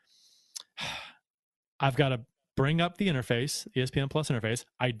night. I've got to bring up the interface, ESPN Plus interface.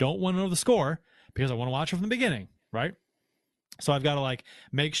 I don't want to know the score because I want to watch it from the beginning, right? So I've got to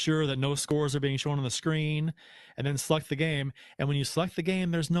make sure that no scores are being shown on the screen and then select the game. And when you select the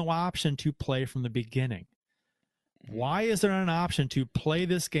game, there's no option to play from the beginning. Why is there not an option to play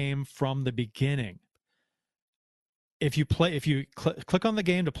this game from the beginning? If you click on the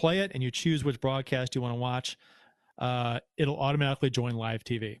game to play it and you choose which broadcast you want to watch, it'll automatically join live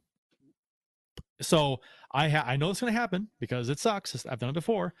TV. So I know it's going to happen because it sucks. I've done it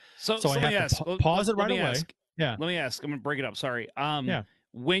before. So I have to pause it right away. Yeah. Let me ask. I'm going to break it up. Sorry. Yeah.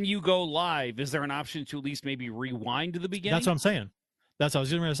 When you go live, is there an option to at least maybe rewind to the beginning? That's what I'm saying. That's what I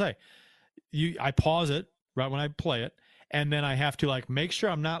was going to say. I pause it right when I play it, and then I have to make sure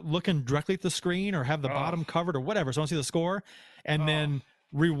I'm not looking directly at the screen or have the bottom covered or whatever, so I don't see the score, and then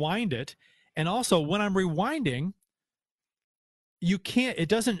rewind it. And also, when I'm rewinding, it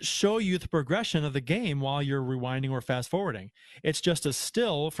doesn't show you the progression of the game while you're rewinding or fast forwarding. It's just a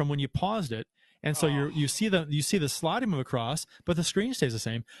still from when you paused it. And so you see the sliding move across, but the screen stays the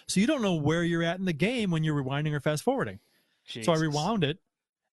same. So you don't know where you're at in the game when you're rewinding or fast forwarding. Jesus. So I rewound it,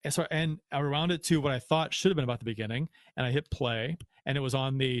 and I rewound it to what I thought should have been about the beginning, and I hit play, and it was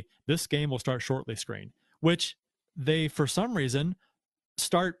on the "this game will start shortly" screen, which they for some reason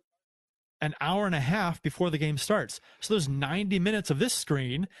start an hour and a half before the game starts. So there's 90 minutes of this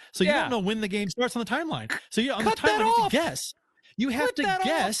screen, so you don't know when the game starts on the timeline. So on the timeline you have to guess. You have to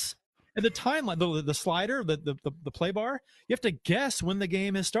guess. At the timeline, the slider, the play bar, you have to guess when the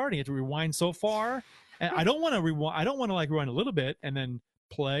game is starting. You have to rewind so far, and I don't want to rewind. I don't want to rewind a little bit and then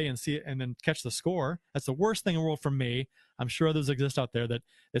play and see it and then catch the score. That's the worst thing in the world for me. I'm sure others exist out there that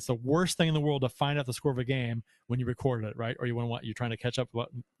it's the worst thing in the world to find out the score of a game when you recorded it, right? Or you're trying to catch up,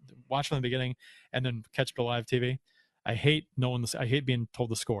 watch from the beginning, and then catch up to live TV. I hate knowing this. I hate being told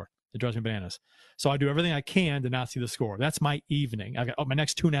the score. It drives me bananas. So I do everything I can to not see the score. That's my evening. I got my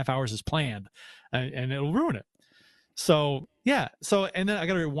next 2.5 hours is planned, and it'll ruin it. So yeah. So and then I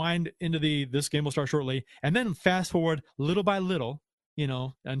got to rewind into this game will start shortly, and then fast forward little by little,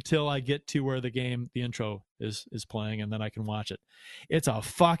 until I get to where the intro is playing, and then I can watch it. It's a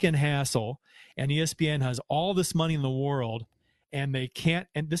fucking hassle, and ESPN has all this money in the world, and they can't.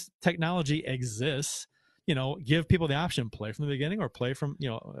 And this technology exists. Give people the option, play from the beginning or play from,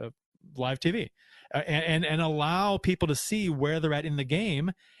 live TV, and allow people to see where they're at in the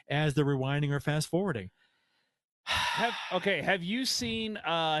game as they're rewinding or fast forwarding. Have you seen,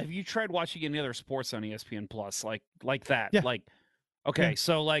 have you tried watching any other sports on ESPN Plus like that? Yeah.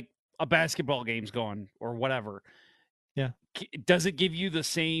 So a basketball game's going or whatever. Yeah. Does it give you the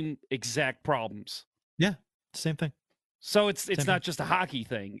same exact problems? Yeah. Same thing. So it's not just a hockey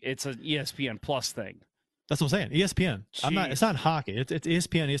thing. It's an ESPN Plus thing. That's what I'm saying. ESPN. It's not hockey. It's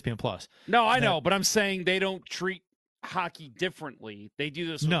ESPN, ESPN Plus. No, I know, but I'm saying they don't treat hockey differently. They do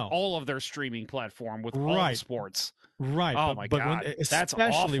this with all of their streaming platform with all the sports. Right. Oh my God. That's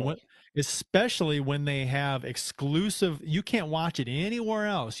awful. Especially when they have exclusive, you can't watch it anywhere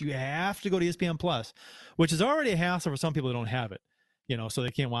else. You have to go to ESPN Plus, which is already a hassle for some people that don't have it, so they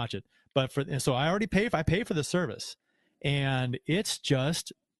can't watch it. But so I already pay for the service, and it's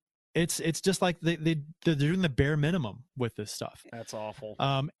just like they're doing the bare minimum with this stuff. That's awful.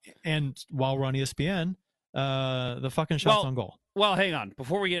 And while we're on ESPN, the fucking shots on goal. Well, hang on.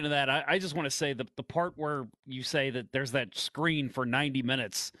 Before we get into that, I just want to say the part where you say that there's that screen for 90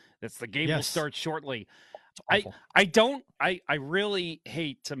 minutes, that's the game will start shortly. I really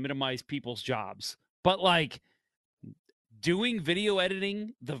hate to minimize people's jobs, but doing video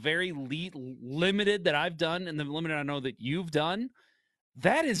editing, the very limited that I've done and the limited I know that you've done,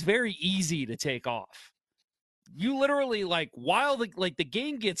 that is very easy to take off. You literally while the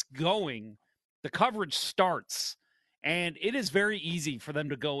game gets going, the coverage starts, and it is very easy for them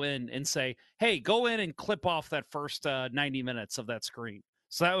to go in and say, hey, go in and clip off that first 90 minutes of that screen.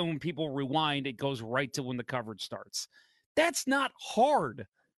 So that when people rewind, it goes right to when the coverage starts. That's not hard.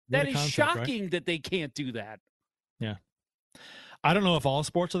 That is shocking that they can't do that. Yeah. I don't know if all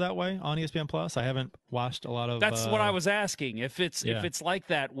sports are that way on ESPN Plus. I haven't watched a lot of. That's what I was asking. If it's yeah. like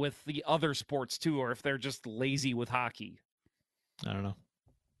that with the other sports too, or if they're just lazy with hockey. I don't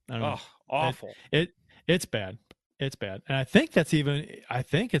know. Awful. It's bad. It's bad, and I think it's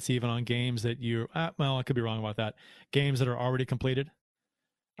even on games that you. Well, I could be wrong about that. Games that are already completed.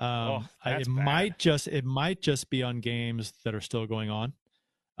 It might just be on games that are still going on.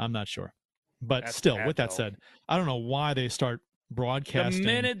 I'm not sure, but that's still, bad, with that though. said, I don't know why they start broadcasting. The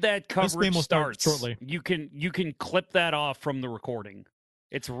minute that coverage starts, shortly. you can clip that off from the recording.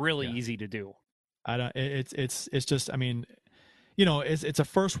 It's really easy to do. I don't. It's just. I mean, it's a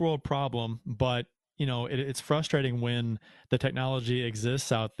first world problem, but it's frustrating when the technology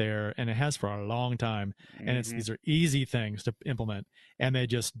exists out there, and it has for a long time, and these are easy things to implement, and they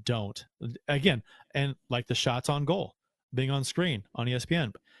just don't. Again, and like the shots on goal being on screen on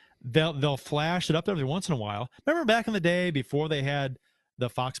ESPN, they'll flash it up there every once in a while. Remember back in the day before they had the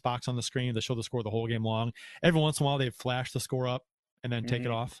Fox box on the screen that showed the score the whole game long? Every once in a while they'd flash the score up and then take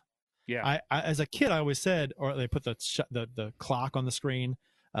it off. Yeah. I as a kid I always said, or they put the clock on the screen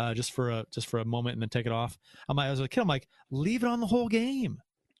just for a moment and then take it off. As a kid I'm like, leave it on the whole game.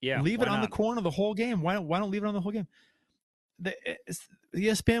 Yeah, leave it on the corner the whole game. Why don't leave it on the whole game? The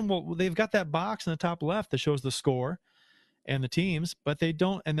ESPN they've got that box in the top left that shows the score and the teams, but they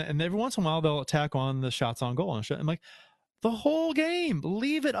don't. And every once in a while they'll tack on the shots on goal. I'm like, the whole game,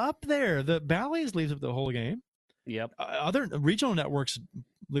 leave it up there. The Bally's leaves it the whole game. Yep. Other regional networks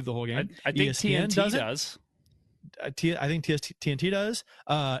leave the whole game. I think ESPN TNT does. I think TNT does.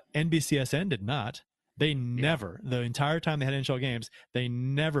 NBCSN did not. They never, the entire time they had NHL games, they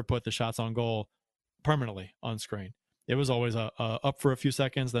never put the shots on goal permanently on screen. It was always up for a few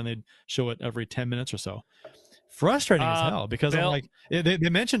seconds, then they'd show it every 10 minutes or so. Frustrating as hell, because I'm like, they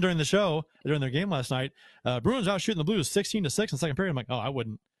mentioned during the show, during their game last night, Bruins out shooting the Blues 16-6 in the second period. I'm like, I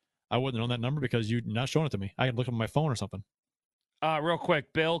wouldn't know that number because you're not showing it to me. I could look at my phone or something. Real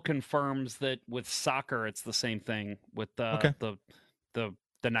quick, Bill confirms that with soccer, it's the same thing with the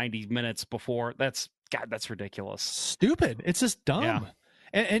 90 minutes before. That's ridiculous. Stupid. It's just dumb.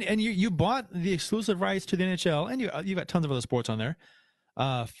 Yeah. And you bought the exclusive rights to the NHL, and you've got tons of other sports on there.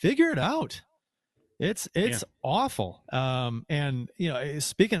 Figure it out. It's awful. And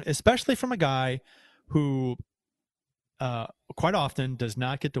speaking especially from a guy who quite often does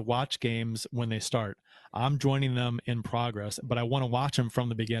not get to watch games when they start. I'm joining them in progress, but I want to watch them from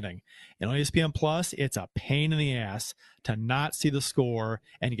the beginning. And on ESPN Plus, it's a pain in the ass to not see the score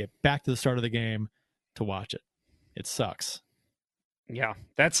and get back to the start of the game to watch it. It sucks. Yeah,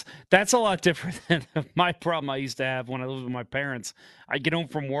 that's a lot different than my problem I used to have when I lived with my parents. I'd get home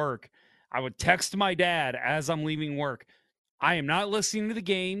from work. I would text my dad as I'm leaving work. I am not listening to the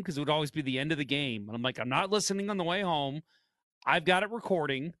game, because it would always be the end of the game. And I'm like, I'm not listening on the way home. I've got it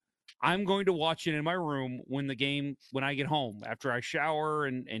recording. I'm going to watch it in my room when I get home. After I shower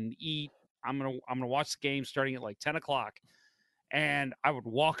and eat, I'm gonna watch the game starting at like 10 o'clock. And I would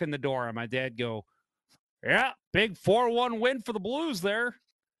walk in the door and my dad go, yeah, big 4-1 win for the Blues there.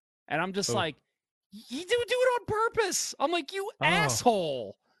 And I'm just like, you do it on purpose. I'm like, you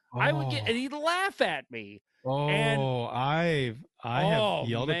asshole. I would get, and he'd laugh at me. I have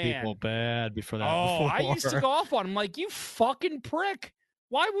yelled at people bad before that. I used to go off on him like, you fucking prick.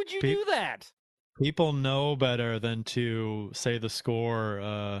 Why would you do that? People know better than to say the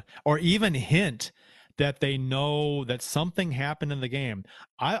score or even hint that they know that something happened in the game.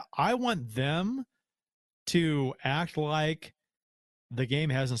 I want them to act like the game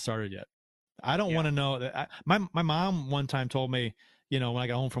hasn't started yet. I don't want to know that. My mom one time told me, when I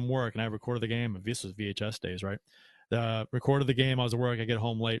got home from work and I recorded the game, this was VHS days, right? Recorded the game. I was at work. I get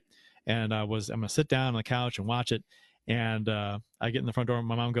home late, and I'm going to sit down on the couch and watch it. And I get in the front door, and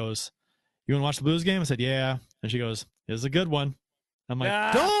my mom goes, "You want to watch the Blues game?" I said, "Yeah." And she goes, "This is a good one." I'm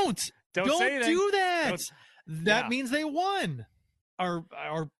like, Don't do that. That means they won, or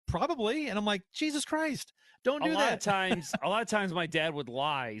probably. And I'm like, Jesus Christ. Don't do that. A lot of times my dad would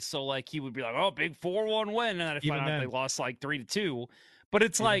lie. So like he would be like, "Oh, big 4-1 win," and then I find out they lost like 3-2. But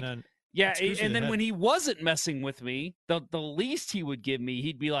it's like, and then when he wasn't messing with me, the least he would give me,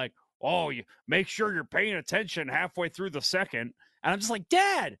 he'd be like, "Oh, you make sure you're paying attention halfway through the second." And I'm just like,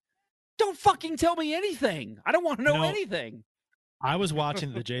 Dad, don't fucking tell me anything. I don't want to know anything. I was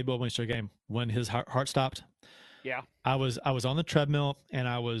watching the Jay Bowmeister game when his heart stopped. Yeah, I was on the treadmill, and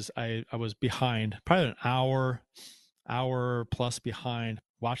I was behind, probably an hour plus behind,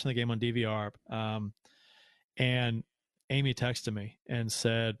 watching the game on DVR. And Amy texted me and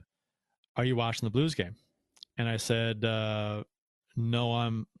said, "Are you watching the Blues game?" And I said, "No,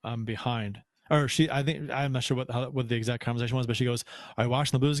 I'm behind." or I think I'm not sure what the exact conversation was, but she goes, "Are you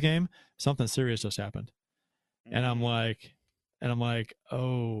watching the Blues game? Something serious just happened." And I'm like,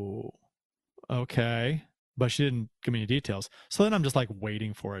 "Oh, okay." But she didn't give me any details. So then I'm just like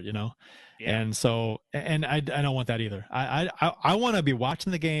waiting for it, Yeah. And so, and I don't want that either. I want to be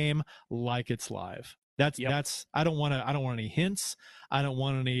watching the game like it's live. That's I don't want any hints. I don't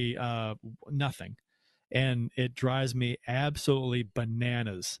want any nothing. And it drives me absolutely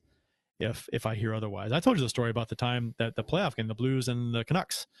bananas if I hear otherwise. I told you the story about the time that the playoff game, the Blues and the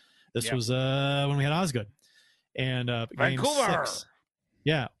Canucks. This was when we had Osgood. And game Vancouver. 6.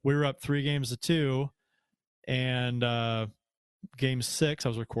 Yeah, we were up 3-2, and game 6, I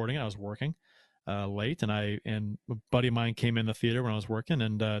was recording. I was working late, and a buddy of mine came in the theater when I was working,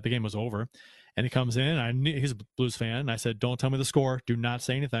 and the game was over. And he comes in. I knew he's a Blues fan, and I said, "Don't tell me the score. Do not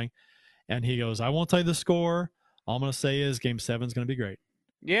say anything." And he goes, "I won't tell you the score. All I'm going to say is game 7 is going to be great."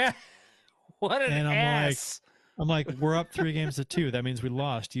 Yeah. What an ass. I'm like, we're up 3-2. That means we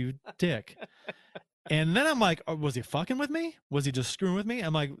lost, you dick. And then I'm like, oh, was he fucking with me? Was he just screwing with me?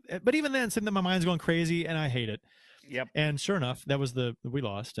 I'm like, but even then, sitting there, my mind's going crazy, and I hate it. Yep. And sure enough, that was we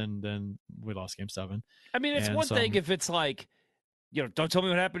lost, and then we lost game 7. I mean, it's one thing if it's like, don't tell me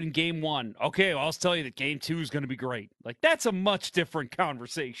what happened in game 1. Okay, well, I'll tell you that game 2 is going to be great. Like, that's a much different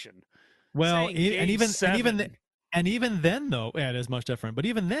conversation. Well, and even then, though, it is much different. But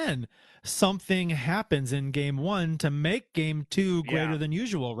even then, something happens in game 1 to make game 2 greater than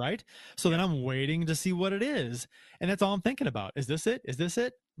usual, right? So then I'm waiting to see what it is, and that's all I'm thinking about. Is this it? Is this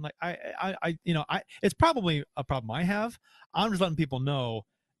it? I'm like, it's probably a problem I have. I'm just letting people know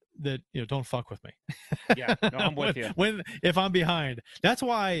that don't fuck with me. Yeah, no, I'm with you. If I'm behind, that's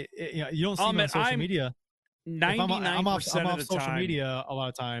why you don't see me on social media. 99% I'm off of social time. media a lot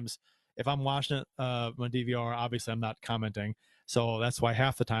of times. If I'm watching it on DVR, obviously I'm not commenting. So that's why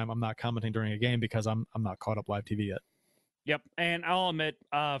half the time I'm not commenting during a game because I'm not caught up live TV yet. Yep, and I'll admit,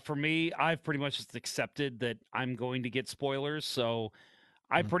 for me, I've pretty much just accepted that I'm going to get spoilers. So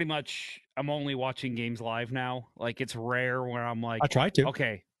I pretty much I'm only watching games live now. Like it's rare where I'm like, I try to.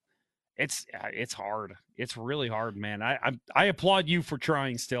 Okay, it's hard. It's really hard, man. I applaud you for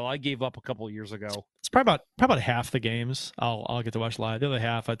trying. Still, I gave up a couple of years ago. It's probably about half the games I'll get to watch live. The other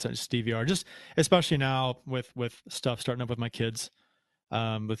half I'd just DVR. Just especially now with stuff starting up with my kids,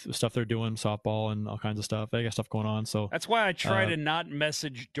 with stuff they're doing, softball and all kinds of stuff. They got stuff going on. So that's why I try to not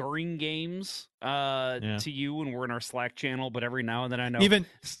message during games to you when we're in our Slack channel. But every now and then I know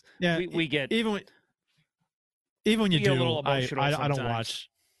we get even when you do a little emotional I don't watch.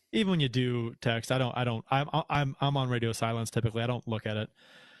 Even when you do text, I'm on radio silence typically. I don't look at it.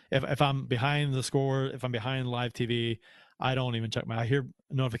 If I'm behind the score, if I'm behind live TV, I don't even check I hear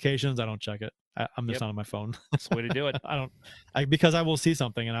notifications. I don't check it. I'm just not on my phone. That's the way to do it. Because I will see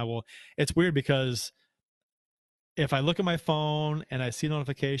something and it's weird because if I look at my phone and I see a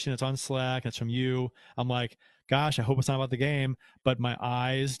notification, it's on Slack, it's from you. I'm like, gosh, I hope it's not about the game, but my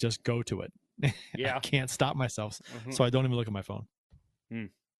eyes just go to it. Yeah. I can't stop myself. So I don't even look at my phone.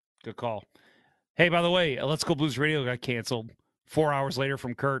 Good call. Hey, by the way, Let's Go Blues Radio got canceled 4 hours later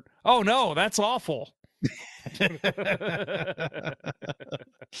from Kurt. Oh no, that's awful.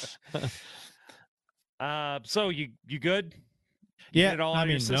 So you good? Yeah, I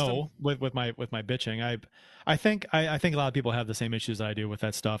mean, no. With my bitching, I think a lot of people have the same issues that I do with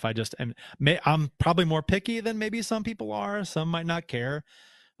that stuff. I'm probably more picky than maybe some people are. Some might not care.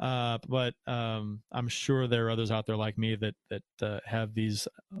 But I'm sure there are others out there like me that have these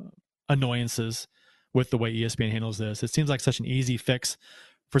annoyances with the way ESPN handles this. It seems like such an easy fix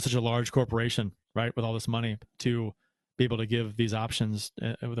for such a large corporation, right, with all this money to be able to give these options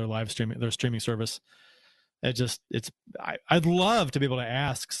with their streaming service. I'd love to be able to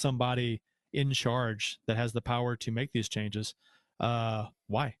ask somebody in charge that has the power to make these changes,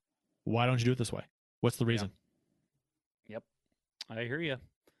 why don't you do it this way? What's the reason? Yep, I hear you.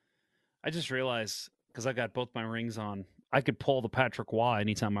 I just realized, because I got both my rings on, I could pull the Patrick Waugh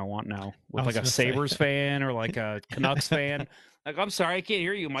anytime I want now with like a Sabres fan or like a Canucks fan. Like, I'm sorry, I can't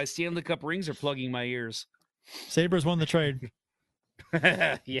hear you. My Stanley Cup rings are plugging my ears. Sabres won the trade.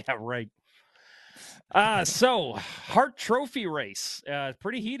 Yeah, right. So, Hart Trophy race.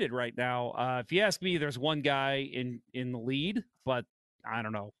 Pretty heated right now. If you ask me, there's one guy in the lead, but I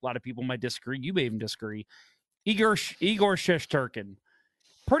don't know. A lot of people might disagree. You may even disagree. Igor Shesterkin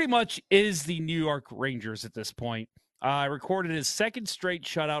pretty much is the New York Rangers at this point. Recorded his second straight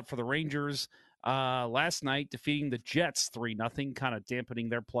shutout for the Rangers last night, defeating the Jets 3-0, kind of dampening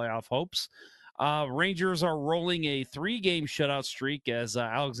their playoff hopes. Rangers are rolling a 3-game shutout streak as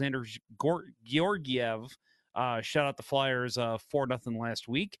Alexander Georgiev shut out the Flyers 4-0 last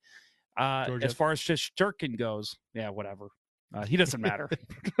week. As far as Shesterkin goes, yeah, whatever. He doesn't matter.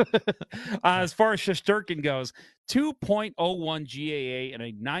 As far as Shesterkin goes, 2.01 GAA and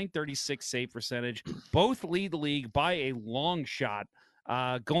a 936 save percentage. Both lead the league by a long shot.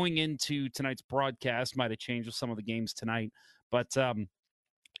 Going into tonight's broadcast, might have changed with some of the games tonight, but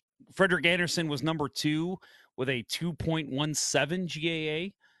Frederick Anderson was number 2 with a 2.17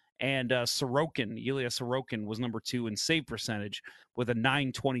 GAA. And Ilya Sorokin was number 2 in save percentage with a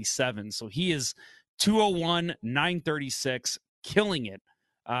 927. So he is 201, 936, killing it.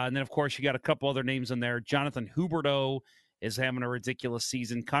 And then, of course, you got a couple other names in there. Jonathan Huberdeau is having a ridiculous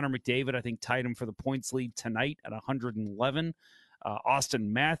season. Connor McDavid, I think, tied him for the points lead tonight at 111.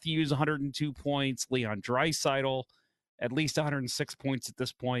 Austin Matthews, 102 points. Leon Draisaitl, at least 106 points at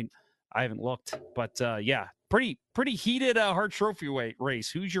this point. I haven't looked, but yeah, pretty heated Hart Trophy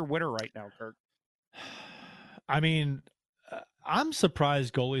race. Who's your winner right now, Kurt? I mean, I'm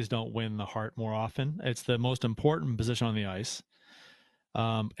surprised goalies don't win the Hart more often. It's the most important position on the ice.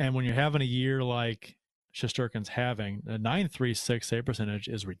 And when you're having a year like Shesterkin's having, a 936 save percentage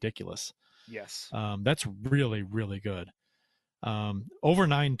is ridiculous. Yes. That's really, really good. Over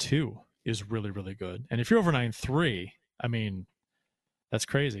 9.2 is really, really good. And if you're over 9.3, I mean, that's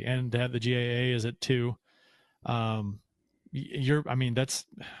crazy. And to have the GAA is at 2. That's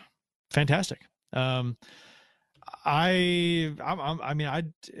fantastic.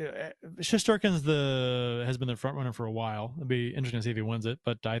 Shesterkin's has been the front runner for a while. It'd be interesting to see if he wins it,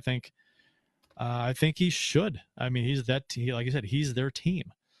 but I think he should. I mean, like you said, he's their team.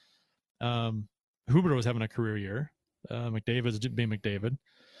 Huberdeau was having a career year. McDavid's being McDavid.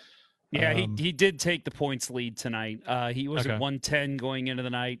 Yeah, he did take the points lead tonight. He was at 110 going into the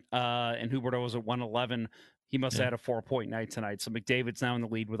night, and Huberdeau was at 111. He must have had a 4-point night tonight. So McDavid's now in the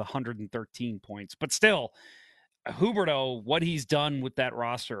lead with 113 points. But still, Huberdeau, what he's done with that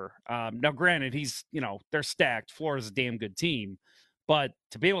roster. Now, granted, they're stacked. Florida's a damn good team. But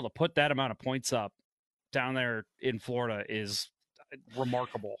to be able to put that amount of points up down there in Florida is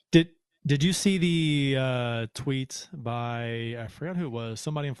remarkable. Did you see the tweet by, I forgot who it was,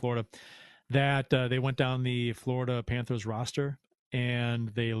 somebody in Florida, that they went down the Florida Panthers roster and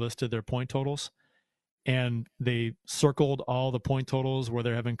they listed their point totals and they circled all the point totals where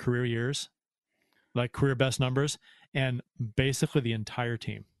they're having career years, like career best numbers, and basically the entire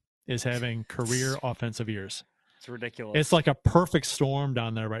team is having career offensive years. It's ridiculous. It's like a perfect storm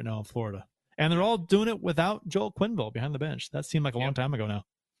down there right now in Florida. And they're all doing it without Joel Quenneville behind the bench. That seemed like a long time ago now.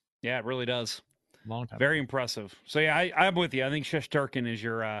 Yeah, it really does. Long time. Very impressive. So yeah, I'm with you. I think Shesterkin is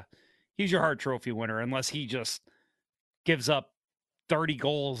he's your Hart Trophy winner, unless he just gives up 30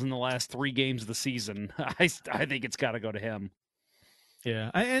 goals in the last 3 games of the season. I think it's got to go to him. Yeah,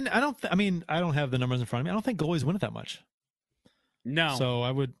 and I don't have the numbers in front of me. I don't think goalies win it that much. No. So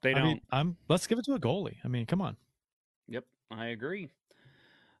I would. They don't. Let's give it to a goalie. I mean, come on. Yep, I agree.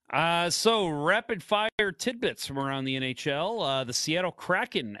 So rapid fire tidbits from around the NHL. The Seattle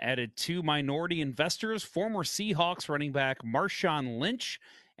Kraken added 2 minority investors, former Seahawks running back Marshawn Lynch,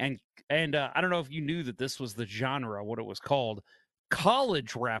 and I don't know if you knew that this was the genre, what it was called,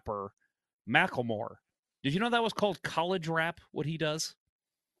 college rapper Macklemore. Did you know that was called college rap, what he does?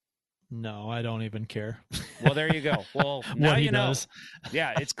 No, I don't even care. Well, there you go. Well, now you know. Does.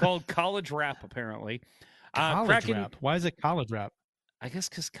 Yeah, it's called college rap, apparently. College Kraken, rap? Why is it college rap? I guess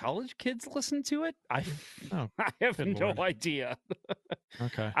because college kids listen to it. I have no Lord. idea.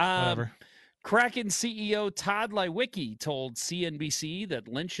 Okay, whatever. Kraken CEO Todd Lewicki told CNBC that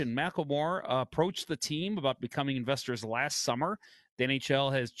Lynch and Macklemore approached the team about becoming investors last summer. The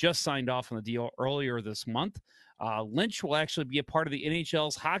NHL has just signed off on the deal earlier this month. Lynch will actually be a part of the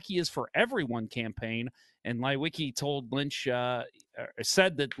NHL's Hockey is for Everyone campaign, and Lewicki told Lynch,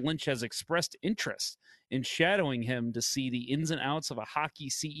 said that Lynch has expressed interest in shadowing him to see the ins and outs of a hockey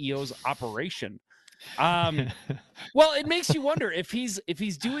CEO's operation. Well, it makes you wonder if he's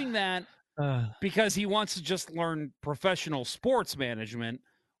doing that because he wants to just learn professional sports management,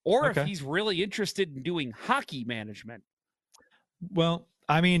 or if he's really interested in doing hockey management. Well,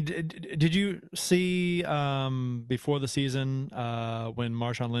 I mean, did you see before the season when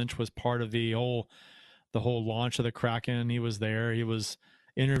Marshawn Lynch was part of the whole launch of the Kraken? He was there. He was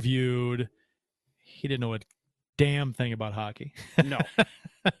interviewed. He didn't know a damn thing about hockey. No.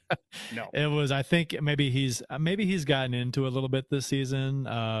 It was. I think maybe he's gotten into it a little bit this season.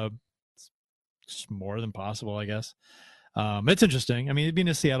 It's more than possible, I guess. It's interesting. I mean, being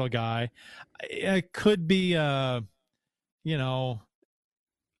a Seattle guy, it could be.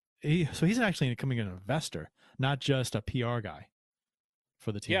 He's actually becoming an investor, not just a PR guy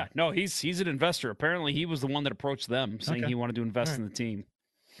for the team. Yeah, no, he's an investor. Apparently, he was the one that approached them, saying he wanted to invest in the team.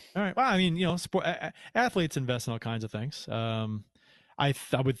 All right. Well, I mean, athletes invest in all kinds of things. I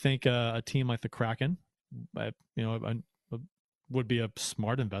would think a team like the Kraken, would be a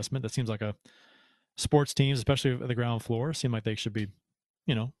smart investment. That seems like a sports teams, especially at the ground floor, seem like they should be,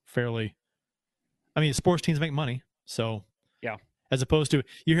 fairly. I mean, sports teams make money, so yeah. As opposed to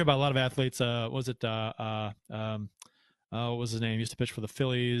you hear about a lot of athletes. What was his name? He used to pitch for the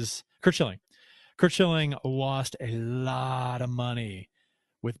Phillies. Kurt Schilling. Kurt Schilling lost a lot of money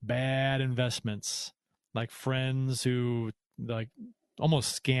with bad investments, like friends who like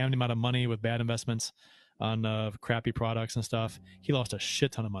almost scammed him out of money with bad investments on crappy products and stuff. He lost a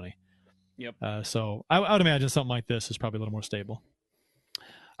shit ton of money. Yep. So I would imagine something like this is probably a little more stable.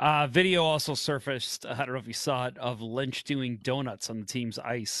 Video also surfaced, I don't know if you saw it, of Lynch doing donuts on the team's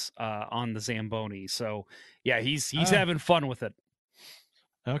ice on the Zamboni. So, yeah, he's having fun with it.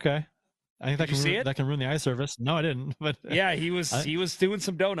 Okay. I think that can ruin the eye service. No, I didn't. But yeah, he was doing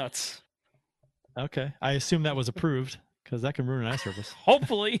some donuts. Okay. I assume that was approved because that can ruin an eye service.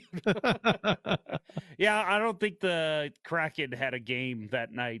 Hopefully. Yeah, I don't think the Kraken had a game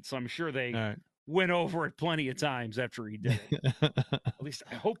that night, so I'm sure they went over it plenty of times after he did it. At least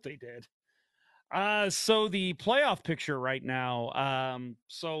I hope they did. So the playoff picture right now.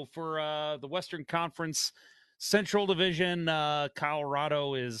 So for the Western Conference Central Division,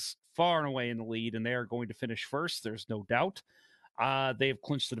 Colorado is far and away in the lead, and they are going to finish first. There's no doubt. They have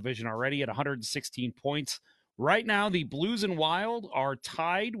clinched the division already at 116 points. Right now, the Blues and Wild are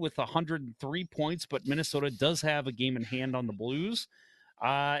tied with 103 points, but Minnesota does have a game in hand on the Blues.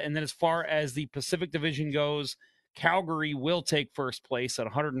 And then as far as the Pacific Division goes, Calgary will take first place at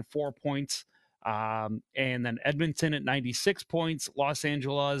 104 points. And then Edmonton at 96 points, Los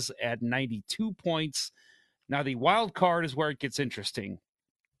Angeles at 92 points. Now, the wild card is where it gets interesting.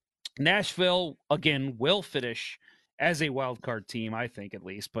 Nashville, again, will finish as a wild card team, I think at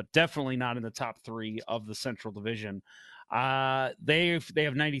least, but definitely not in the top three of the Central Division. They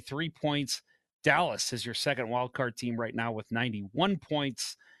have 93 points. Dallas is your second wild card team right now with 91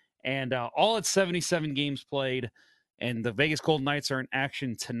 points, and all at 77 games played. And the Vegas Golden Knights are in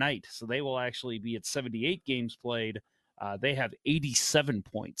action tonight, so they will actually be at 78 games played. They have 87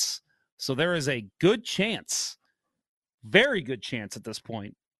 points. So there is a good chance, very good chance at this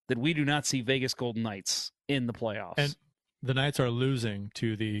point, that we do not see Vegas Golden Knights in the playoffs. And the Knights are losing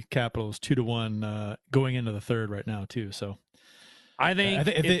to the Capitals 2-1 going into the third right now, too. So I think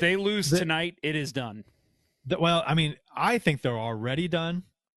if they lose tonight, it is done. Well, I mean, I think they're already done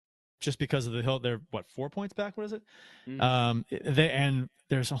just because of the hill. They're, 4 points back? What is it? And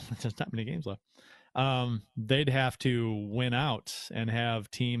there's not many games left. They'd have to win out and have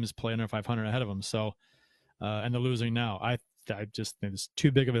teams play under 500 ahead of them. So, and they're losing now. I just think it's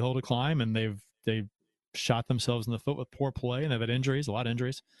too big of a hill to climb, and they've shot themselves in the foot with poor play, and they've had injuries, a lot of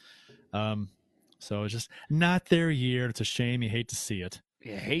injuries. So it's just not their year. It's a shame. You hate to see it.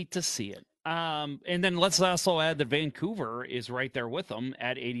 You hate to see it. And then let's also add that Vancouver is right there with them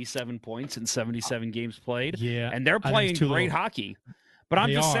at 87 points in 77 games played. Yeah, and they're playing great hockey. But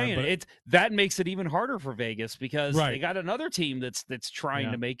I'm just saying that makes it even harder for Vegas because they got another team that's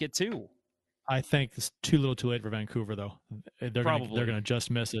trying to make it too. I think it's too little, too late for Vancouver, though. They're going to just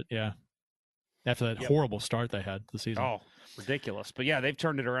miss it. Yeah, after that horrible start they had the season. Oh, ridiculous! But yeah, they've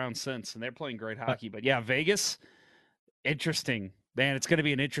turned it around since, and they're playing great hockey. But yeah, Vegas, interesting, man. It's going to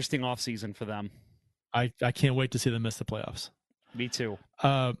be an interesting offseason for them. I can't wait to see them miss the playoffs. Me too.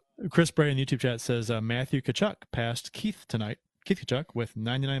 Chris Bray in the YouTube chat says Matthew Tkachuk passed Keith tonight. Keith Tkachuk with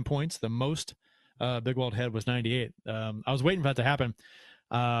 99 points. The most Big Wald had was 98. I was waiting for that to happen.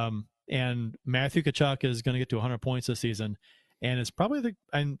 And Matthew Tkachuk is going to get to 100 points this season. And it's probably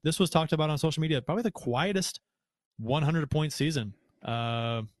and this was talked about on social media, probably the quietest 100-point season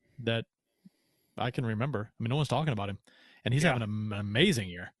that I can remember. I mean, no one's talking about him. And he's having an amazing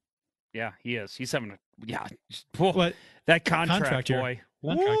year. Yeah, he is. He's having that contract boy.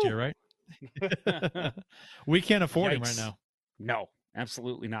 Contract year, right? We can't afford him right now. No,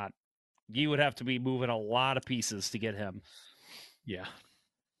 absolutely not. You would have to be moving a lot of pieces to get him. Yeah.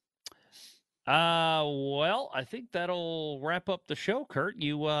 Well, I think that'll wrap up the show, Kurt.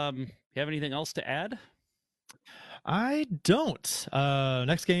 You have anything else to add? I don't.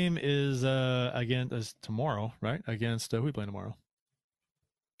 Next game is tomorrow, right? Against who are we playing tomorrow?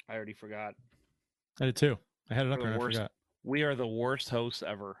 I already forgot. I did too. I had it up there and I forgot. We are the worst hosts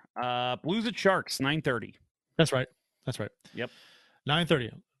ever. Blues at Sharks, 9:30. That's right. Yep.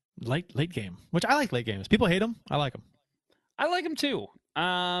 9:30. Late game, which I like late games. People hate them. I like them. I like them too.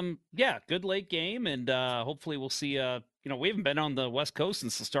 Yeah, good late game, and hopefully we'll see. We haven't been on the West Coast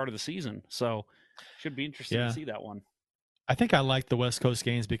since the start of the season, so should be interesting to see that one. I think I like the West Coast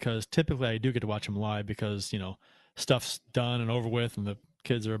games because typically I do get to watch them live because, stuff's done and over with and the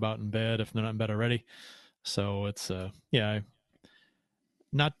kids are about in bed if they're not in bed already. So it's,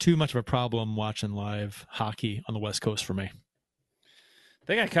 not too much of a problem watching live hockey on the West Coast for me.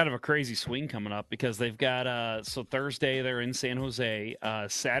 They got kind of a crazy swing coming up because they've got so Thursday they're in San Jose,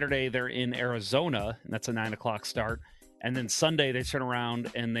 Saturday they're in Arizona, and that's a 9:00 start, and then Sunday they turn around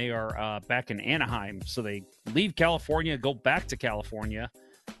and they are back in Anaheim. So they leave California, go back to California,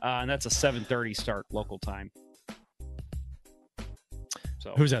 and that's a 7:30 start local time.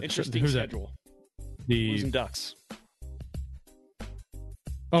 So who's that? Interesting who's schedule. That? Blues and Ducks.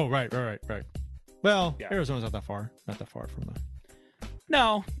 Oh, right. Well, Yeah. Arizona's not that far from the.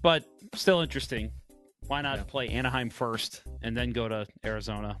 No, but still interesting. Why not play Anaheim first and then go to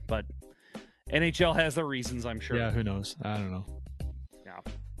Arizona? But NHL has their reasons, I'm sure. Yeah, who knows? I don't know. Yeah.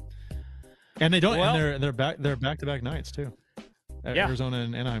 And they don't. Well, and they're back-to-back nights too. Yeah. Arizona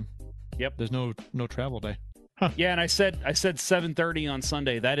and Anaheim. Yep. There's no travel day. Huh. Yeah, and I said 7:30 on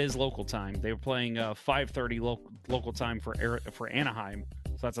Sunday. That is local time. They were playing 5:30 local time for Anaheim.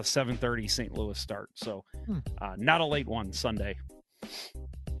 So that's a 7:30 St. Louis start. So not a late one Sunday.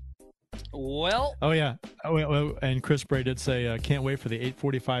 Well. Oh yeah. And Chris Bray did say, "Can't wait for the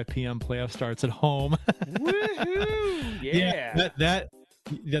 8:45 p.m. playoff starts at home." Woohoo! Yeah.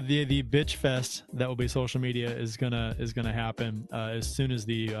 The bitch fest that will be social media is gonna happen as soon as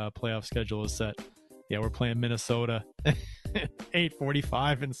the playoff schedule is set. Yeah, we're playing Minnesota,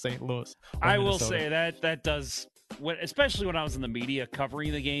 8:45 in St. Louis. I will say that does, especially when I was in the media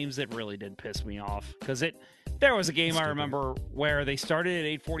covering the games, it really did piss me off because there was a game I remember where they started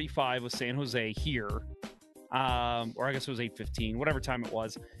at 8:45 with San Jose here, or I guess it was 8:15, whatever time it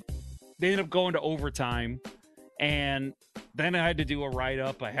was. They ended up going to overtime, and then I had to do a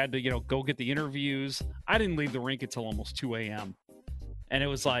write-up. I had to, go get the interviews. I didn't leave the rink until almost 2 a.m., and it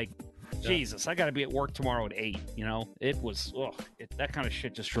was like, Jesus, I got to be at work tomorrow at 8. It was that kind of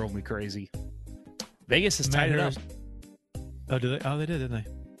shit just drove me crazy. Vegas has tied it up. Oh, did they? Oh, they did, didn't they?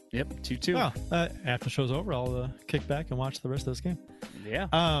 Yep, 2-2. Well, after the show's over, I'll kick back and watch the rest of this game. Yeah.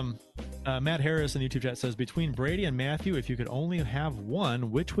 Matt Harris in the YouTube chat says, between Brady and Matthew, if you could only have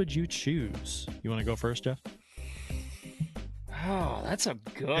one, which would you choose? You want to go first, Jeff? Oh, that's a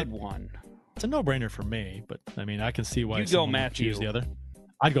good one. It's a no-brainer for me, but I mean, I can see why you go Matthew. Choose the other.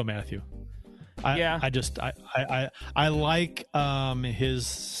 I'd go Matthew. I like his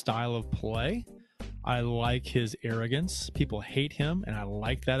style of play. I like his arrogance. People hate him, and I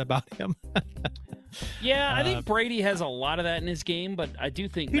like that about him. Yeah, I think Brady has a lot of that in his game, but I do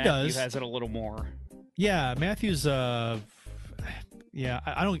think Matthew has it a little more. Yeah, Matthew's. I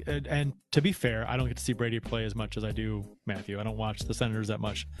don't. And to be fair, I don't get to see Brady play as much as I do Matthew. I don't watch the Senators that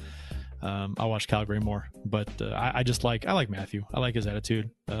much. I watch Calgary more, but I like Matthew. I like his attitude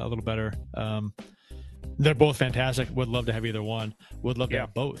a little better. They're both fantastic. Would love to have either one. Would love to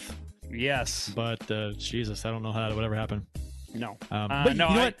have both. Yes, but Jesus, I don't know how that would ever happen. No, but no,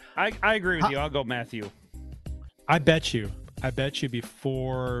 you know what? I agree with you. I'll go Matthew. I bet you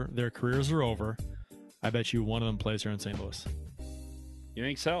before their careers are over, I bet you one of them plays here in St. Louis. You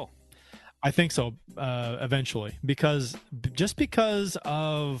think so? I think so. Eventually, because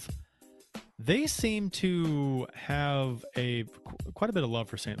of. They seem to have quite a bit of love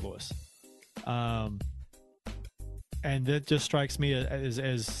for St. Louis, and that just strikes me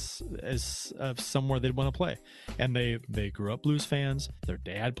as somewhere they'd want to play. And they grew up Blues fans. Their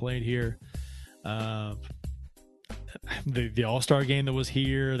dad played here. The All-Star game that was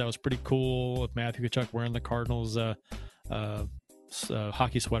here, that was pretty cool. With Matthew Tkachuk wearing the Cardinals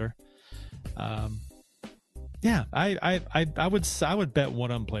hockey sweater. Yeah, I would bet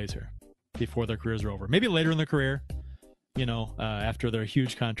one of them plays here before their careers are over. Maybe later in their career, after their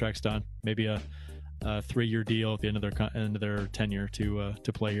huge contract's done. Maybe a 3-year deal at the end of their tenure to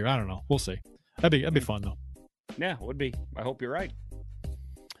play here. I don't know. We'll see. That'd be fun though. Yeah, it would be. I hope you're right.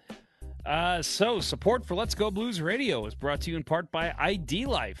 So support for Let's Go Blues Radio is brought to you in part by ID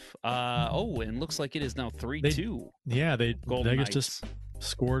Life. And looks like it is now 3-2. Yeah, Golden Vegas Knights just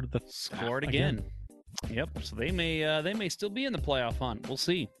scored again. Yep. So they may still be in the playoff hunt. We'll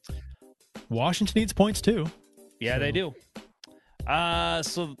see. Washington needs points too. Yeah, they do.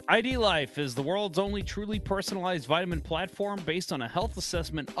 So ID Life is the world's only truly personalized vitamin platform based on a health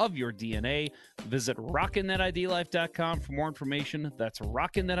assessment of your DNA. Visit rockinthatidlife.com for more information. That's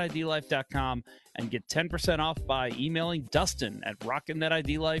rockinthatidlife.com and get 10% off by emailing Dustin at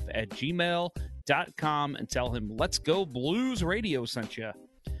rockinthatidlife@gmail.com and tell him Let's Go Blues Radio sent you.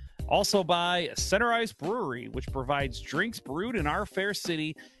 Also by Center Ice Brewery, which provides drinks brewed in our fair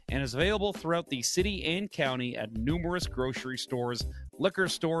city and is available throughout the city and county at numerous grocery stores, liquor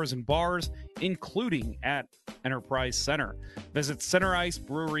stores, and bars, including at Enterprise Center. Visit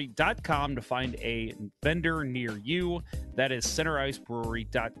centericebrewery.com to find a vendor near you. That is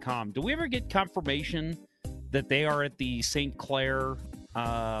centericebrewery.com. Do we ever get confirmation that they are at the St. Clair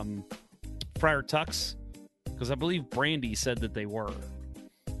Friar Tuck's? Because I believe Brandy said that they were.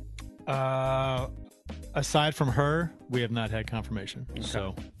 Aside from her, we have not had confirmation. Okay.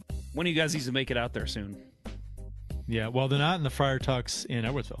 So, when do you guys need to make it out there soon? Yeah, well, they're not in the Friar Tuck's in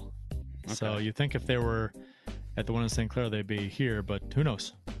Edwardsville. Okay. So you think if they were at the one in St. Clair, they'd be here, but who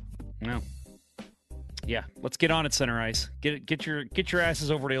knows? No. Yeah, let's get on it, Center Ice. Get your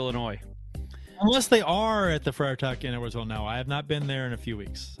asses over to Illinois. Unless they are at the Friar Tuck in Edwardsville now. I have not been there in a few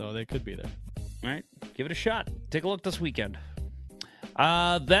weeks, so they could be there. All right, give it a shot. Take a look this weekend.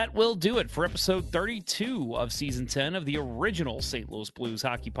 That will do it for episode 32 of season 10 of the original St. Louis Blues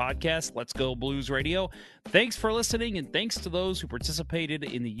hockey podcast, Let's Go Blues Radio. Thanks for listening, and thanks to those who participated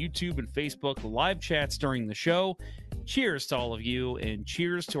in the YouTube and Facebook live chats during the show. Cheers to all of you, and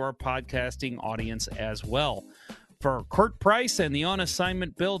cheers to our podcasting audience as well. For Kurt Price and the on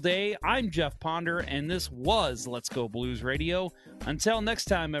assignment Bill Day, I'm Jeff Ponder, and this was Let's Go Blues Radio. Until next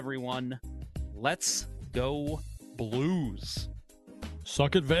time, everyone, let's go Blues.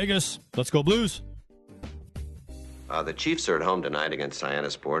 Suck it, Vegas. Let's go Blues. The Chiefs are at home tonight against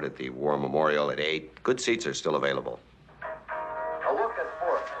Cyanosport at the War Memorial at 8. Good seats are still available. A look at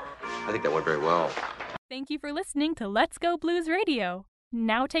fourth. I think that went very well. Thank you for listening to Let's Go Blues Radio.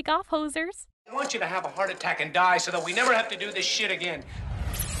 Now take off, hosers. I want you to have a heart attack and die so that we never have to do this shit again.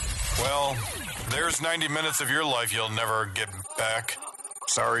 Well, there's 90 minutes of your life you'll never get back.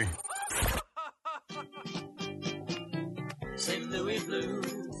 Sorry. St. Louis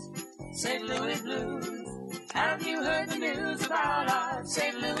Blues, St. Louis Blues. Have you heard the news about our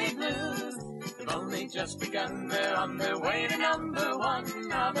St. Louis Blues? They've only just begun, they're on their way to number one.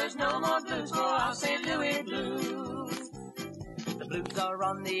 Now there's no more blues for our St. Louis Blues. The Blues are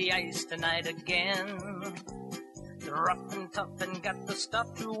on the ice tonight again. They're rough and tough and got the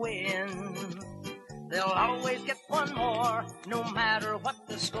stuff to win. They'll always get one more, no matter what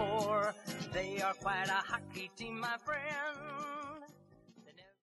the score. They are quite a hockey team, my friend.